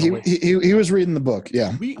 Reading it. He was reading the book.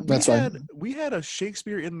 Yeah, we had a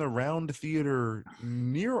Shakespeare in the Round theater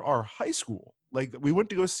near our high school. Like we went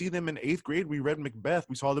to go see them in 8th grade. We read Macbeth.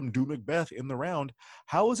 We saw them do Macbeth in the Round.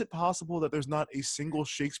 How is it possible that there's not a single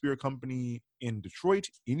Shakespeare company in Detroit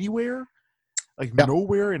anywhere? Like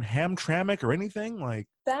nowhere in Hamtramck or anything? Like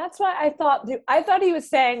that's why I thought he was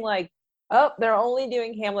saying like, oh, they're only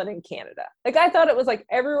doing Hamlet in Canada. Like, I thought it was like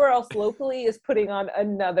everywhere else locally is putting on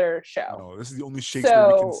another show. No, this is the only Shakespeare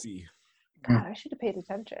we can see. God, I should have paid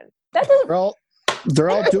attention. That doesn't. They're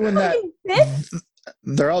all doing that.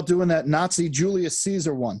 They're all doing that Nazi Julius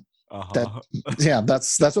Caesar one.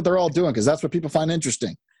 That's what they're all doing because that's what people find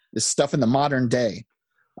interesting. This stuff in the modern day.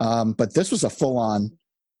 But this was a full-on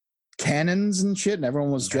cannons and shit, and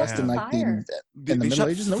everyone was dressed in like in the Middle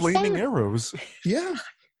Ages. Flaming arrows. Yeah.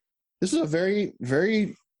 This is a very,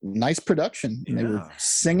 very nice production. Yeah. They were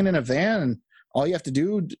singing in a van, and all you have to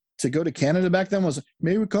do to go to Canada back then was,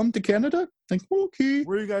 may we come to Canada? Like, okay.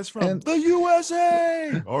 Where are you guys from? The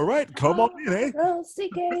USA! All right, come on in, eh?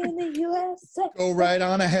 in the USA. Go right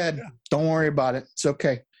on ahead. Yeah. Don't worry about it. It's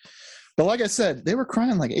okay. But like I said, they were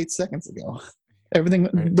crying like 8 seconds ago. Everything,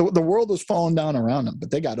 the world was falling down around them, but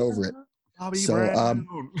they got over it. Bobby Brown.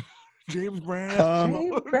 James Brown.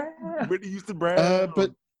 Whitney Houston Brown.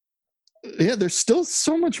 But yeah, there's still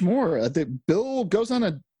so much more. Bill goes on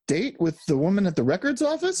a date with the woman at the records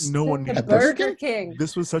office. No one at Burger King.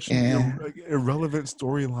 This was such an irrelevant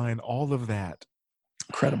storyline. All of that,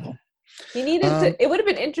 incredible. He needed to. It would have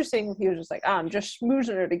been interesting if he was just like, I'm just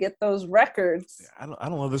schmoozing her to get those records. I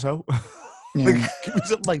don't love this hoe. Like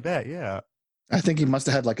something like that. Yeah. I think he must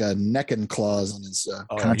have had like a necking clause on his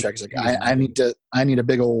contract. He's like, I need a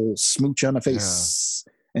big old smooch on the face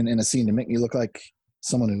in a scene to make me look like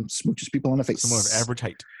someone who smooches people on the face. Someone of average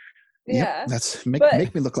height. Yeah. Yep, that's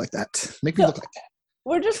make me look like that. Make me look like that.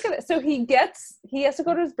 We're just gonna. So he has to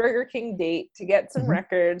go to his Burger King date to get some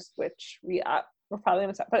records, which we're probably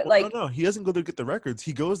gonna talk. But no, he doesn't go there to get the records.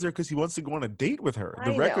 He goes there because he wants to go on a date with her.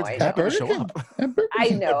 The records happen to show up. I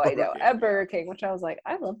know. At Burger King, which I was like,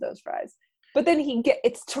 I love those fries. But then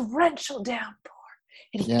it's torrential downpour,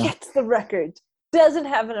 and he gets the records. Doesn't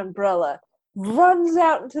have an umbrella. Runs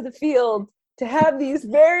out into the field to have these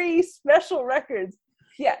very special records.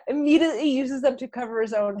 Yeah, immediately uses them to cover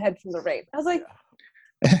his own head from the rain. I was like,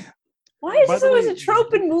 why is this always a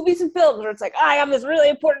trope in movies and films where it's like, I have this really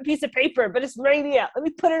important piece of paper, but it's raining out. Let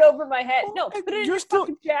me put it over my head. No, put it in your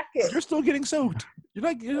fucking jacket. You're still getting soaked. You're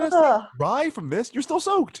not dry from this. You're still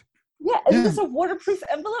soaked. Yeah, is this a waterproof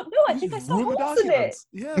envelope? No, I think I saw holes in it.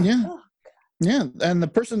 Yeah. Yeah, and the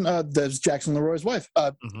person, that's Jackson Leroy's wife,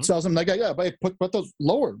 tells him, like, yeah, but put those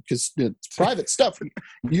lower because it's private stuff.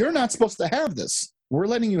 You're not supposed to have this. We're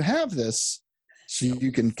letting you have this so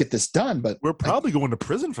you can get this done. But we're probably going to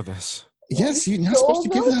prison for this. Yes, you're not supposed to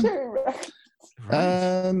give them.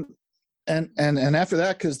 Right. And after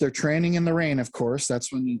that, because they're training in the rain, of course,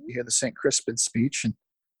 that's when you hear the St. Crispin speech,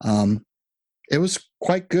 and it was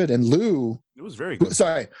quite good. And Lou, it was very good.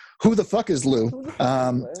 Sorry, who the fuck is Lou?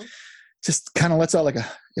 Just kind of lets out like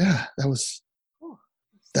that was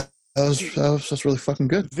just really fucking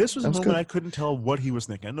good. This was a moment I couldn't tell what he was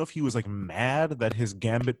thinking. I don't know if he was like mad that his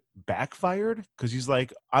gambit backfired because he's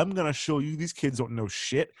like, I'm gonna show you these kids don't know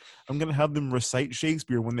shit. I'm gonna have them recite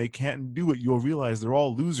Shakespeare. When they can't do it, you'll realize they're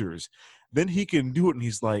all losers. Then he can do it, and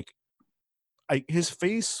he's like, his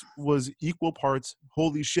face was equal parts.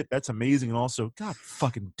 Holy shit, that's amazing, and also, God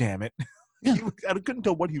fucking damn it. Yeah. I couldn't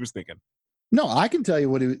tell what he was thinking. No, I can tell you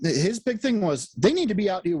what his big thing was. They need to be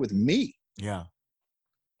out here with me. Yeah.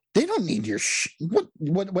 They don't need your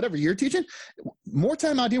whatever you're teaching. More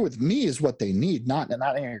time out here with me is what they need, not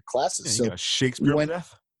in your classes. Yeah, so Shakespeare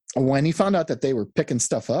death. When he found out that they were picking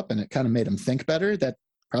stuff up and it kind of made him think better, that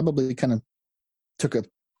probably kind of took a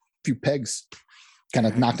few pegs, kind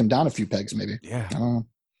of knocked him down a few pegs, maybe. Yeah.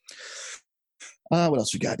 What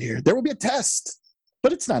else we got here? There will be a test,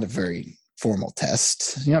 but it's not a very formal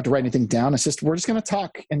test. You don't have to write anything down. It's just we're just going to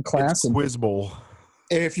talk in class. It's quiz bowl.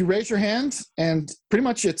 If you raise your hand, and pretty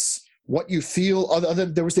much it's what you feel.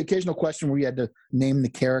 There was the occasional question where you had to name the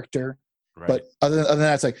character, right. But other than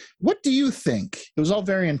that, it's like, what do you think? It was all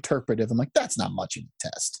very interpretive. I'm like, that's not much of a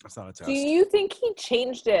test. That's not a test. Do you think he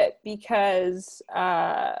changed it because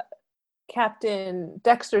Captain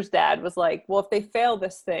Dexter's dad was like, well, if they fail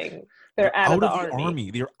this thing, they're out of the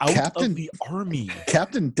army. They're out of the army.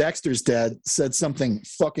 Captain Dexter's dad said something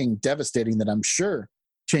fucking devastating that I'm sure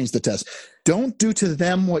changed the test. Don't do to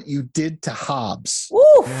them what you did to Hobbes. Woo!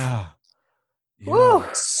 Yeah. Woo!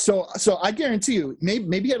 So I guarantee you,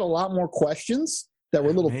 maybe he had a lot more questions that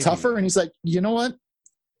were a little tougher, and he's like, you know what?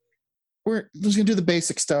 We're just gonna do the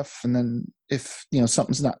basic stuff, and then if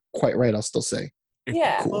something's not quite right, I'll still say. If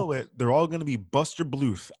you blow it, they're all gonna be Buster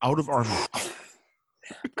Bluth out of army.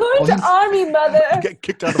 Going to army, mother. Get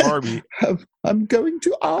kicked out of army. I'm going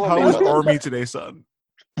to army. How was army today, son?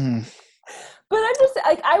 But I'm just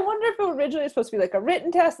like, I wonder if it originally was supposed to be like a written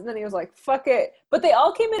test, and then he was like, "Fuck it." But they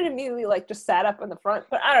all came in and immediately like just sat up in the front.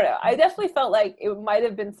 But I don't know. I definitely felt like it might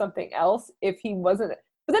have been something else if he wasn't.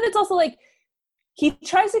 But then it's also like he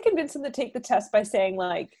tries to convince them to take the test by saying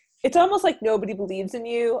like, it's almost like nobody believes in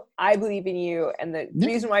you. I believe in you, and the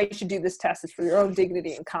reason why you should do this test is for your own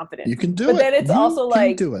dignity and confidence. You can do it. But then it's also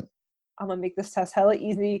like, do it. I'm gonna make this test hella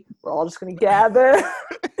easy. We're all just gonna gather.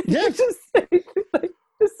 Yeah.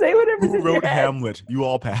 Just say whatever's Who wrote Hamlet? You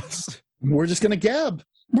all passed. We're just gonna gab.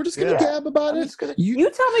 We're just gonna gab about it.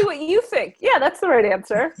 You tell me what you think. Yeah, that's the right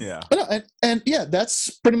answer. Yeah. And yeah,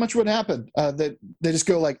 that's pretty much what happened. They just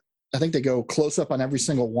go like, I think they go close up on every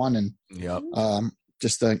single one, and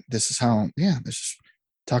just like this is how. Yeah, this is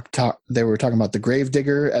talk. They were talking about the grave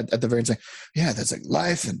digger at the very end. Yeah, that's like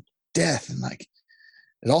life and death, and like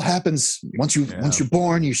it all happens once you're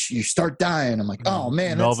born. You start dying. I'm like, oh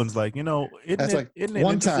man. Melvin's like, isn't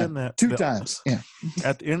one time, that two times. Yeah.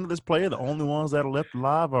 At the end of this play, the only ones that are left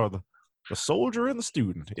alive are the soldier and the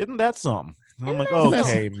student. Isn't that something? And I'm like,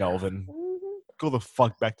 okay, Melvin, go the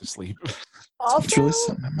fuck back to sleep. Also,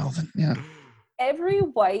 Melvin. Yeah. Every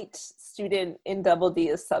white student in Double D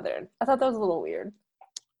is Southern. I thought that was a little weird.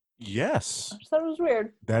 Yes. I just thought it was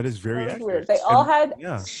weird. That is very accurate. Weird. They all had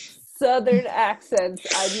Southern accents.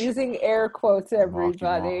 I'm using air quotes,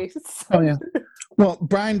 everybody. Oh yeah. Well,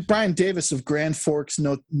 Brian Davis of Grand Forks,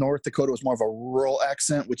 North Dakota, was more of a rural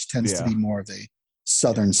accent, which tends to be more of a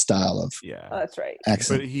Southern style of that's right.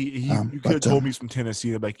 accent. But you could have told me from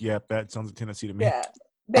Tennessee. Like, that sounds like Tennessee to me. Yeah,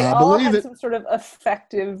 they all had some sort of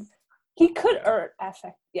effective. He could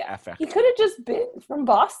affect. Yeah, affect. He could have just been from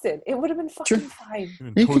Boston. It would have been fucking fine.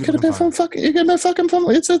 He could have been from fucking. He could have been fucking from.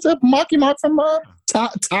 It's a Marky Mark from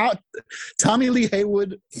Tommy Lee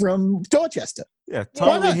Haywood from Dorchester. Yeah,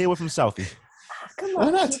 Tommy Lee Haywood from Southie. Come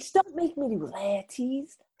on, kids, don't make me do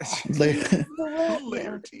laertes.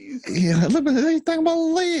 Laertes. Yeah, look, they talking about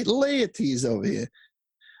laertes over here.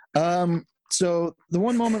 So the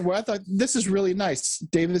one moment where I thought this is really nice,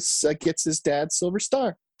 Davis gets his dad's Silver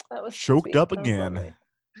Star. That was Choked sweet. up That was again. lovely.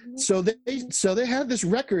 So they had this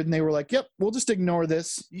record and they were like, "Yep, we'll just ignore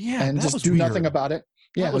this Yeah, and that just was do weird. nothing about it."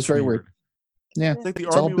 Yeah, That it was very weird. Yeah, It's like the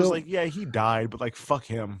It's all army was Bill. like, yeah, he died, but like, fuck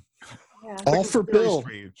him. Yeah. All Like, it's for very Bill.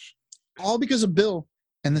 strange. All because of Bill.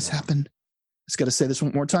 And this happened. Just got to say this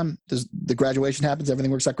one more time. The graduation happens.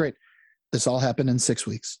 Everything works out great. This all happened in 6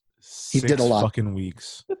 weeks. He did a lot. Fucking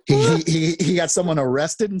weeks. He got someone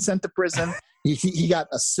arrested and sent to prison. He got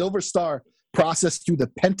a Silver Star processed through the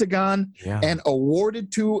Pentagon Yeah. and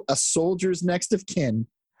awarded to a soldier's next of kin.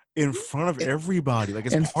 In front of everybody, like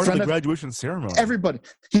it's in part of front the of graduation ceremony. Everybody.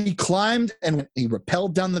 He climbed and he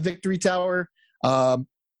rappelled down the Victory Tower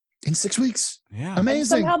in 6 weeks. Yeah. And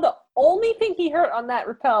Amazing. somehow the only thing he hurt on that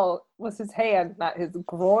rappel was his hand, not his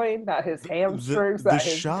groin, not his hamstrings, the not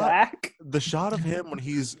his back. The shot of him when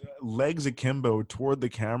he's legs akimbo toward the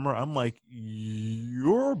camera, I'm like,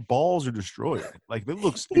 your balls are destroyed. Like, it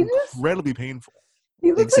looks He just- incredibly painful.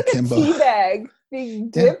 He looks like a Akimbo. tea bag being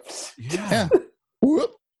dipped. Yeah.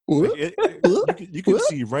 Whoop, whoop. You can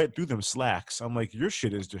see right through them slacks. I'm like, your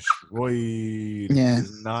shit is destroyed. Yeah. It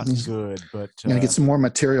is not good. But You gotta get some more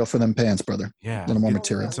material for them pants, brother. yeah, A little more get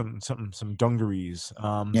material. some dungarees.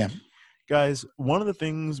 Yeah. Guys, one of the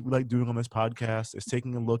things we like doing on this podcast is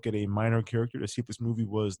taking a look at a minor character to see if this movie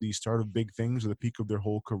was the start of big things or the peak of their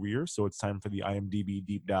whole career. So it's time for the IMDb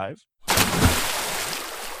deep dive.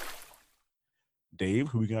 Dave,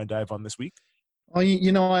 who are we gonna dive on this week? Oh,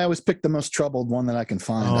 you know, I always pick the most troubled one that I can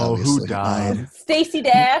find. Oh, who obviously. died? Stacey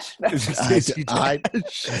Dash. I-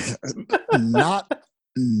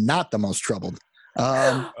 Not the most troubled.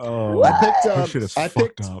 Oh, I picked. that shit is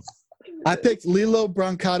fucked up. I picked Lilo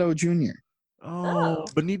Brancato Jr. Oh,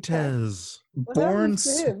 Benitez. What Born happened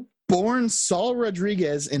to him? born Saul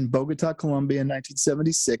Rodriguez in Bogota, Colombia, in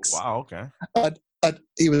 1976. Wow. Okay.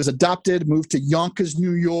 He was adopted, moved to Yonkers,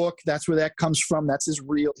 New York. That's where that comes from. That's his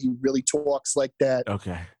real. He really talks like that.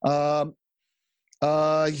 Okay.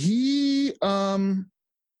 He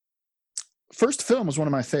first film was one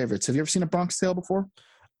of my favorites. Have you ever seen A Bronx Tale before?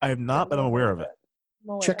 I have not, but I'm aware of it.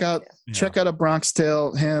 Check out Yeah. check out A Bronx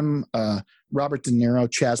Tale. Him, Robert De Niro,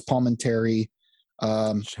 Chaz Palminteri.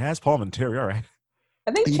 Chaz Palminteri. All right.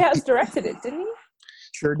 I think He- Chaz directed it, didn't he?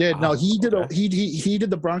 Sure did. No, he did. Okay. He did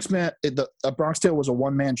the Bronx Man. A Bronx Tale was a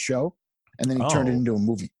one man show, and then he turned it Oh. into a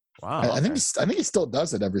movie. Wow. I think okay. I think he still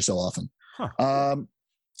does it every so often. Huh.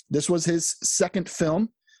 This was his second film.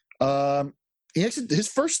 He actually his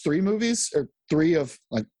first three movies or three of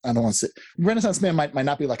like I don't want to say Renaissance Man might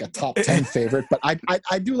not be like a top 10 favorite, but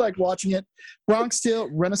I do like watching it. Bronx Tale,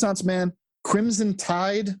 Renaissance Man, Crimson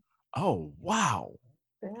Tide, Oh, wow.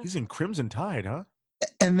 Yeah. He's in Crimson Tide, huh?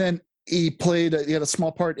 and then he had a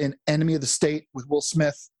small part in Enemy of the State with Will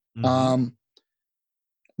Smith. Mhm.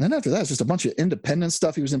 Then after that, it's just a bunch of independent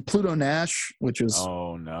stuff. He was in Pluto Nash, which was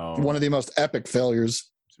Oh no. one of the most epic failures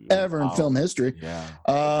Dude, ever in wow. film history. Yeah.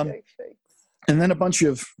 Yikes. And then a bunch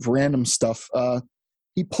of random stuff.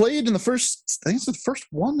 He played in I think it's the first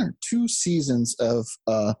one or two seasons of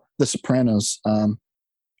The Sopranos.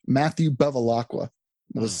 Matthew Bevilacqua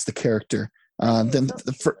was the character. Then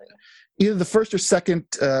either the first or second,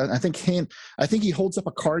 I think he holds up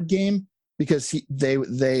a card game because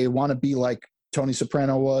they want to be like Tony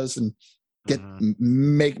Soprano was and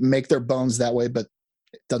make their bones that way, but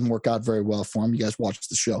it doesn't work out very well for him. You guys watch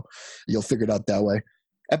the show, you'll figure it out that way.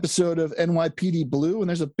 Episode of NYPD Blue, and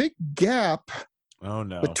there's a big gap Oh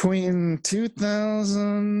no. between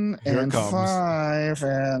 2005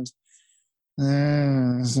 and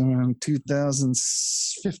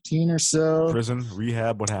 2015 or so. Prison,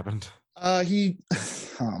 rehab, what happened?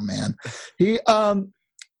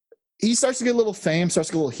 He starts to get a little fame, starts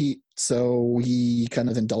to get a little heat, so he kind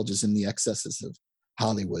of indulges in the excesses of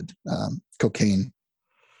Hollywood, cocaine,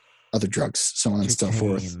 other drugs, so on and so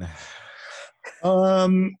forth.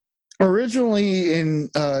 Cocaine. Originally in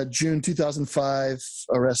June 2005,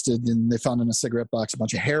 arrested, and they found in a cigarette box a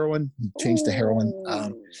bunch of heroin. He changed to heroin.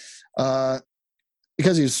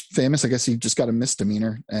 Because he was famous, I guess he just got a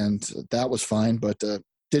misdemeanor, and that was fine, but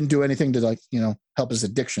didn't do anything to help his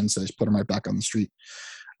addiction, so they just put him right back on the street.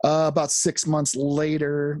 About 6 months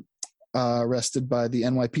later, arrested by the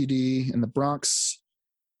NYPD in the Bronx,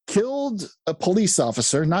 killed a police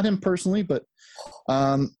officer, not him personally, but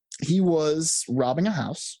he was robbing a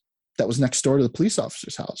house that was next door to the police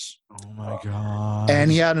officer's house. Oh my god. And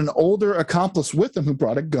he had an older accomplice with him who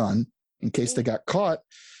brought a gun in case they got caught.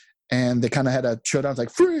 And they kind of had a showdown, like,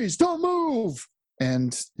 freeze, don't move.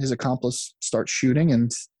 And his accomplice starts shooting, and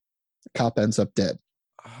the cop ends up dead.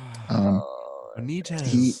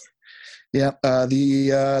 Benitez. Yeah,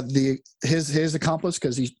 his accomplice,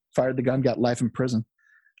 because he fired the gun, got life in prison.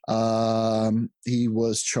 He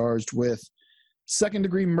was charged with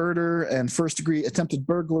second-degree murder and first-degree attempted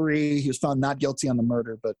burglary. He was found not guilty on the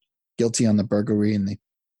murder, but guilty on the burglary, and they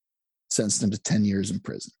sentenced him to 10 years in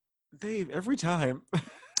prison. Dave, every time.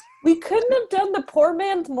 We couldn't have done the poor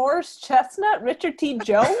man's Morris Chestnut, Richard T.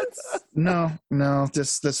 Jones? No.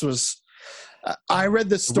 This was. I read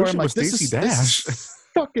this story. I'm like, this is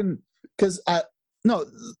fucking. Because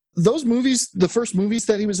those movies, the first movies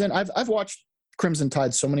that he was in, I've watched Crimson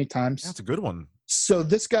Tide so many times. That's a good one. So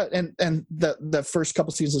this guy, and the first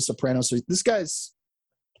couple seasons of Sopranos. So this guy's.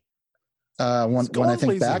 When I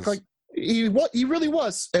think back, like he really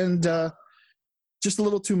was, and just a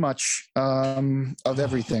little too much of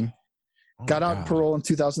everything. Got out parole in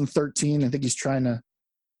 2013. I think he's trying to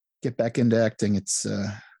get back into acting. It's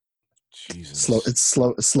slow. It's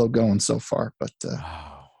slow going so far, but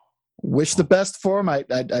wish the best for him.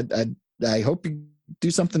 I hope you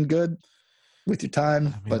do something good with your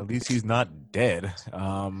time. But at least he's not dead.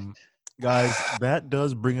 Guys, that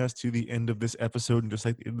does bring us to the end of this episode, and just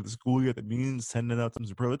like the end of the school year, that means sending out some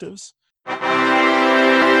superlatives.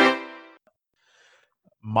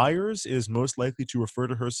 Myers is most likely to refer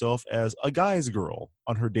to herself as a guy's girl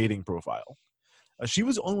on her dating profile. She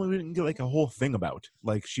was the only one we didn't get like a whole thing about.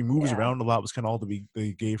 Like, she moves around a lot, was kind of all that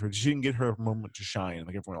they gave her. She didn't get her moment to shine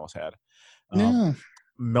like everyone else had.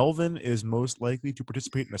 Melvin is most likely to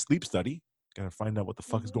participate in a sleep study. Gotta find out what the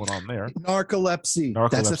fuck is going on there. Narcolepsy.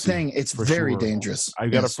 That's the thing. It's very dangerous. I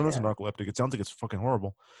got a friend that's narcoleptic. It sounds like it's fucking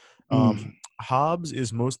horrible. Hobbs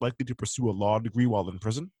is most likely to pursue a law degree while in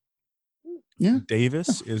prison. Yeah.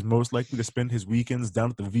 Davis is most likely to spend his weekends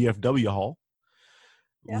down at the VFW hall.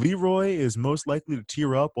 Yeah. Leroy is most likely to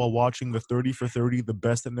tear up while watching the 30 for 30, The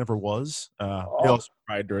Best That Never Was. He also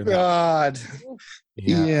cried during that. God.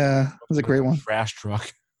 Yeah. That was a great one. Trash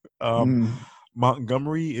truck.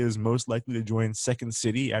 Montgomery is most likely to join Second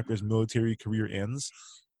City after his military career ends.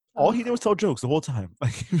 All he did was tell jokes the whole time.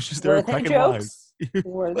 Like, he was just there cracking lives.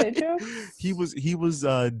 Were they jokes? He was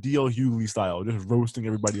D.L. Hughley style, just roasting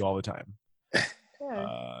everybody all the time.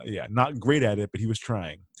 Not great at it, but he was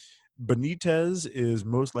trying. Benitez is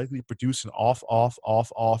most likely to produce an off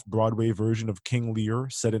Broadway version of King Lear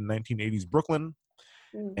set in 1980s Brooklyn.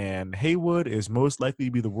 And Haywood is most likely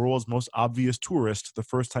to be the world's most obvious tourist the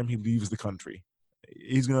first time he leaves the country.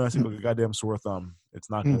 He's gonna stick like a goddamn sore thumb. It's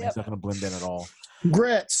not gonna. It's not gonna blend in at all.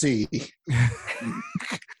 Grazie.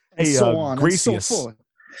 Hey, so on. Gracious. So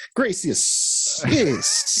Gracious.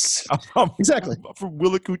 Yes. Exactly. I'm from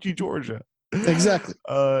Willacoochee, Georgia. Exactly.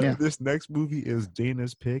 This next movie is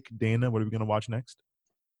Dana's pick. Dana, what are we gonna watch next?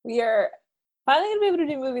 We are finally gonna be able to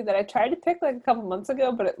do a movie that I tried to pick like a couple months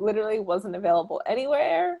ago, but it literally wasn't available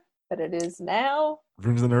anywhere. But it is now.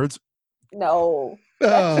 Revenge of the Nerds? No.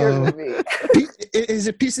 That's your movie. Is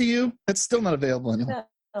it PCU? It's still not available anymore.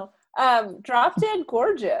 No. Drop Dead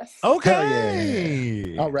Gorgeous.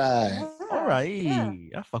 Okay. All right.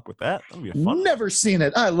 I fuck with that. That'll be fun. Never seen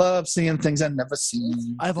it. I love seeing things I've never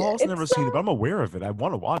seen. I've also never seen it, but I'm aware of it. I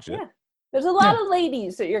want to watch it. Yeah. There's a lot of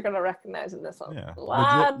ladies that you're going to recognize in this one. Yeah. A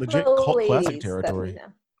lot legit of cult ladies classic territory.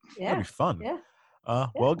 That'd be fun. Yeah.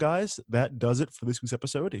 Well, guys, that does it for this week's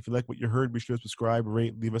episode. If you like what you heard, be sure to subscribe,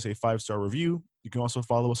 rate, leave us a 5-star review. You can also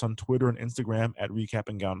follow us on Twitter and Instagram at Recap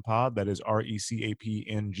and Gown Pod. That is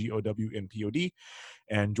RECAPNGOWNPOD.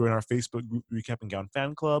 And join our Facebook group, Recap and Gown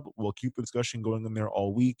Fan Club. We'll keep the discussion going in there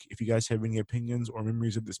all week. If you guys have any opinions or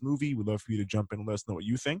memories of this movie, we'd love for you to jump in and let us know what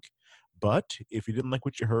you think. But if you didn't like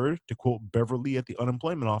what you heard, to quote Beverly at the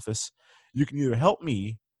unemployment office, you can either help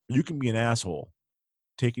me or you can be an asshole.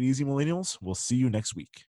 Take it easy, millennials. We'll see you next week.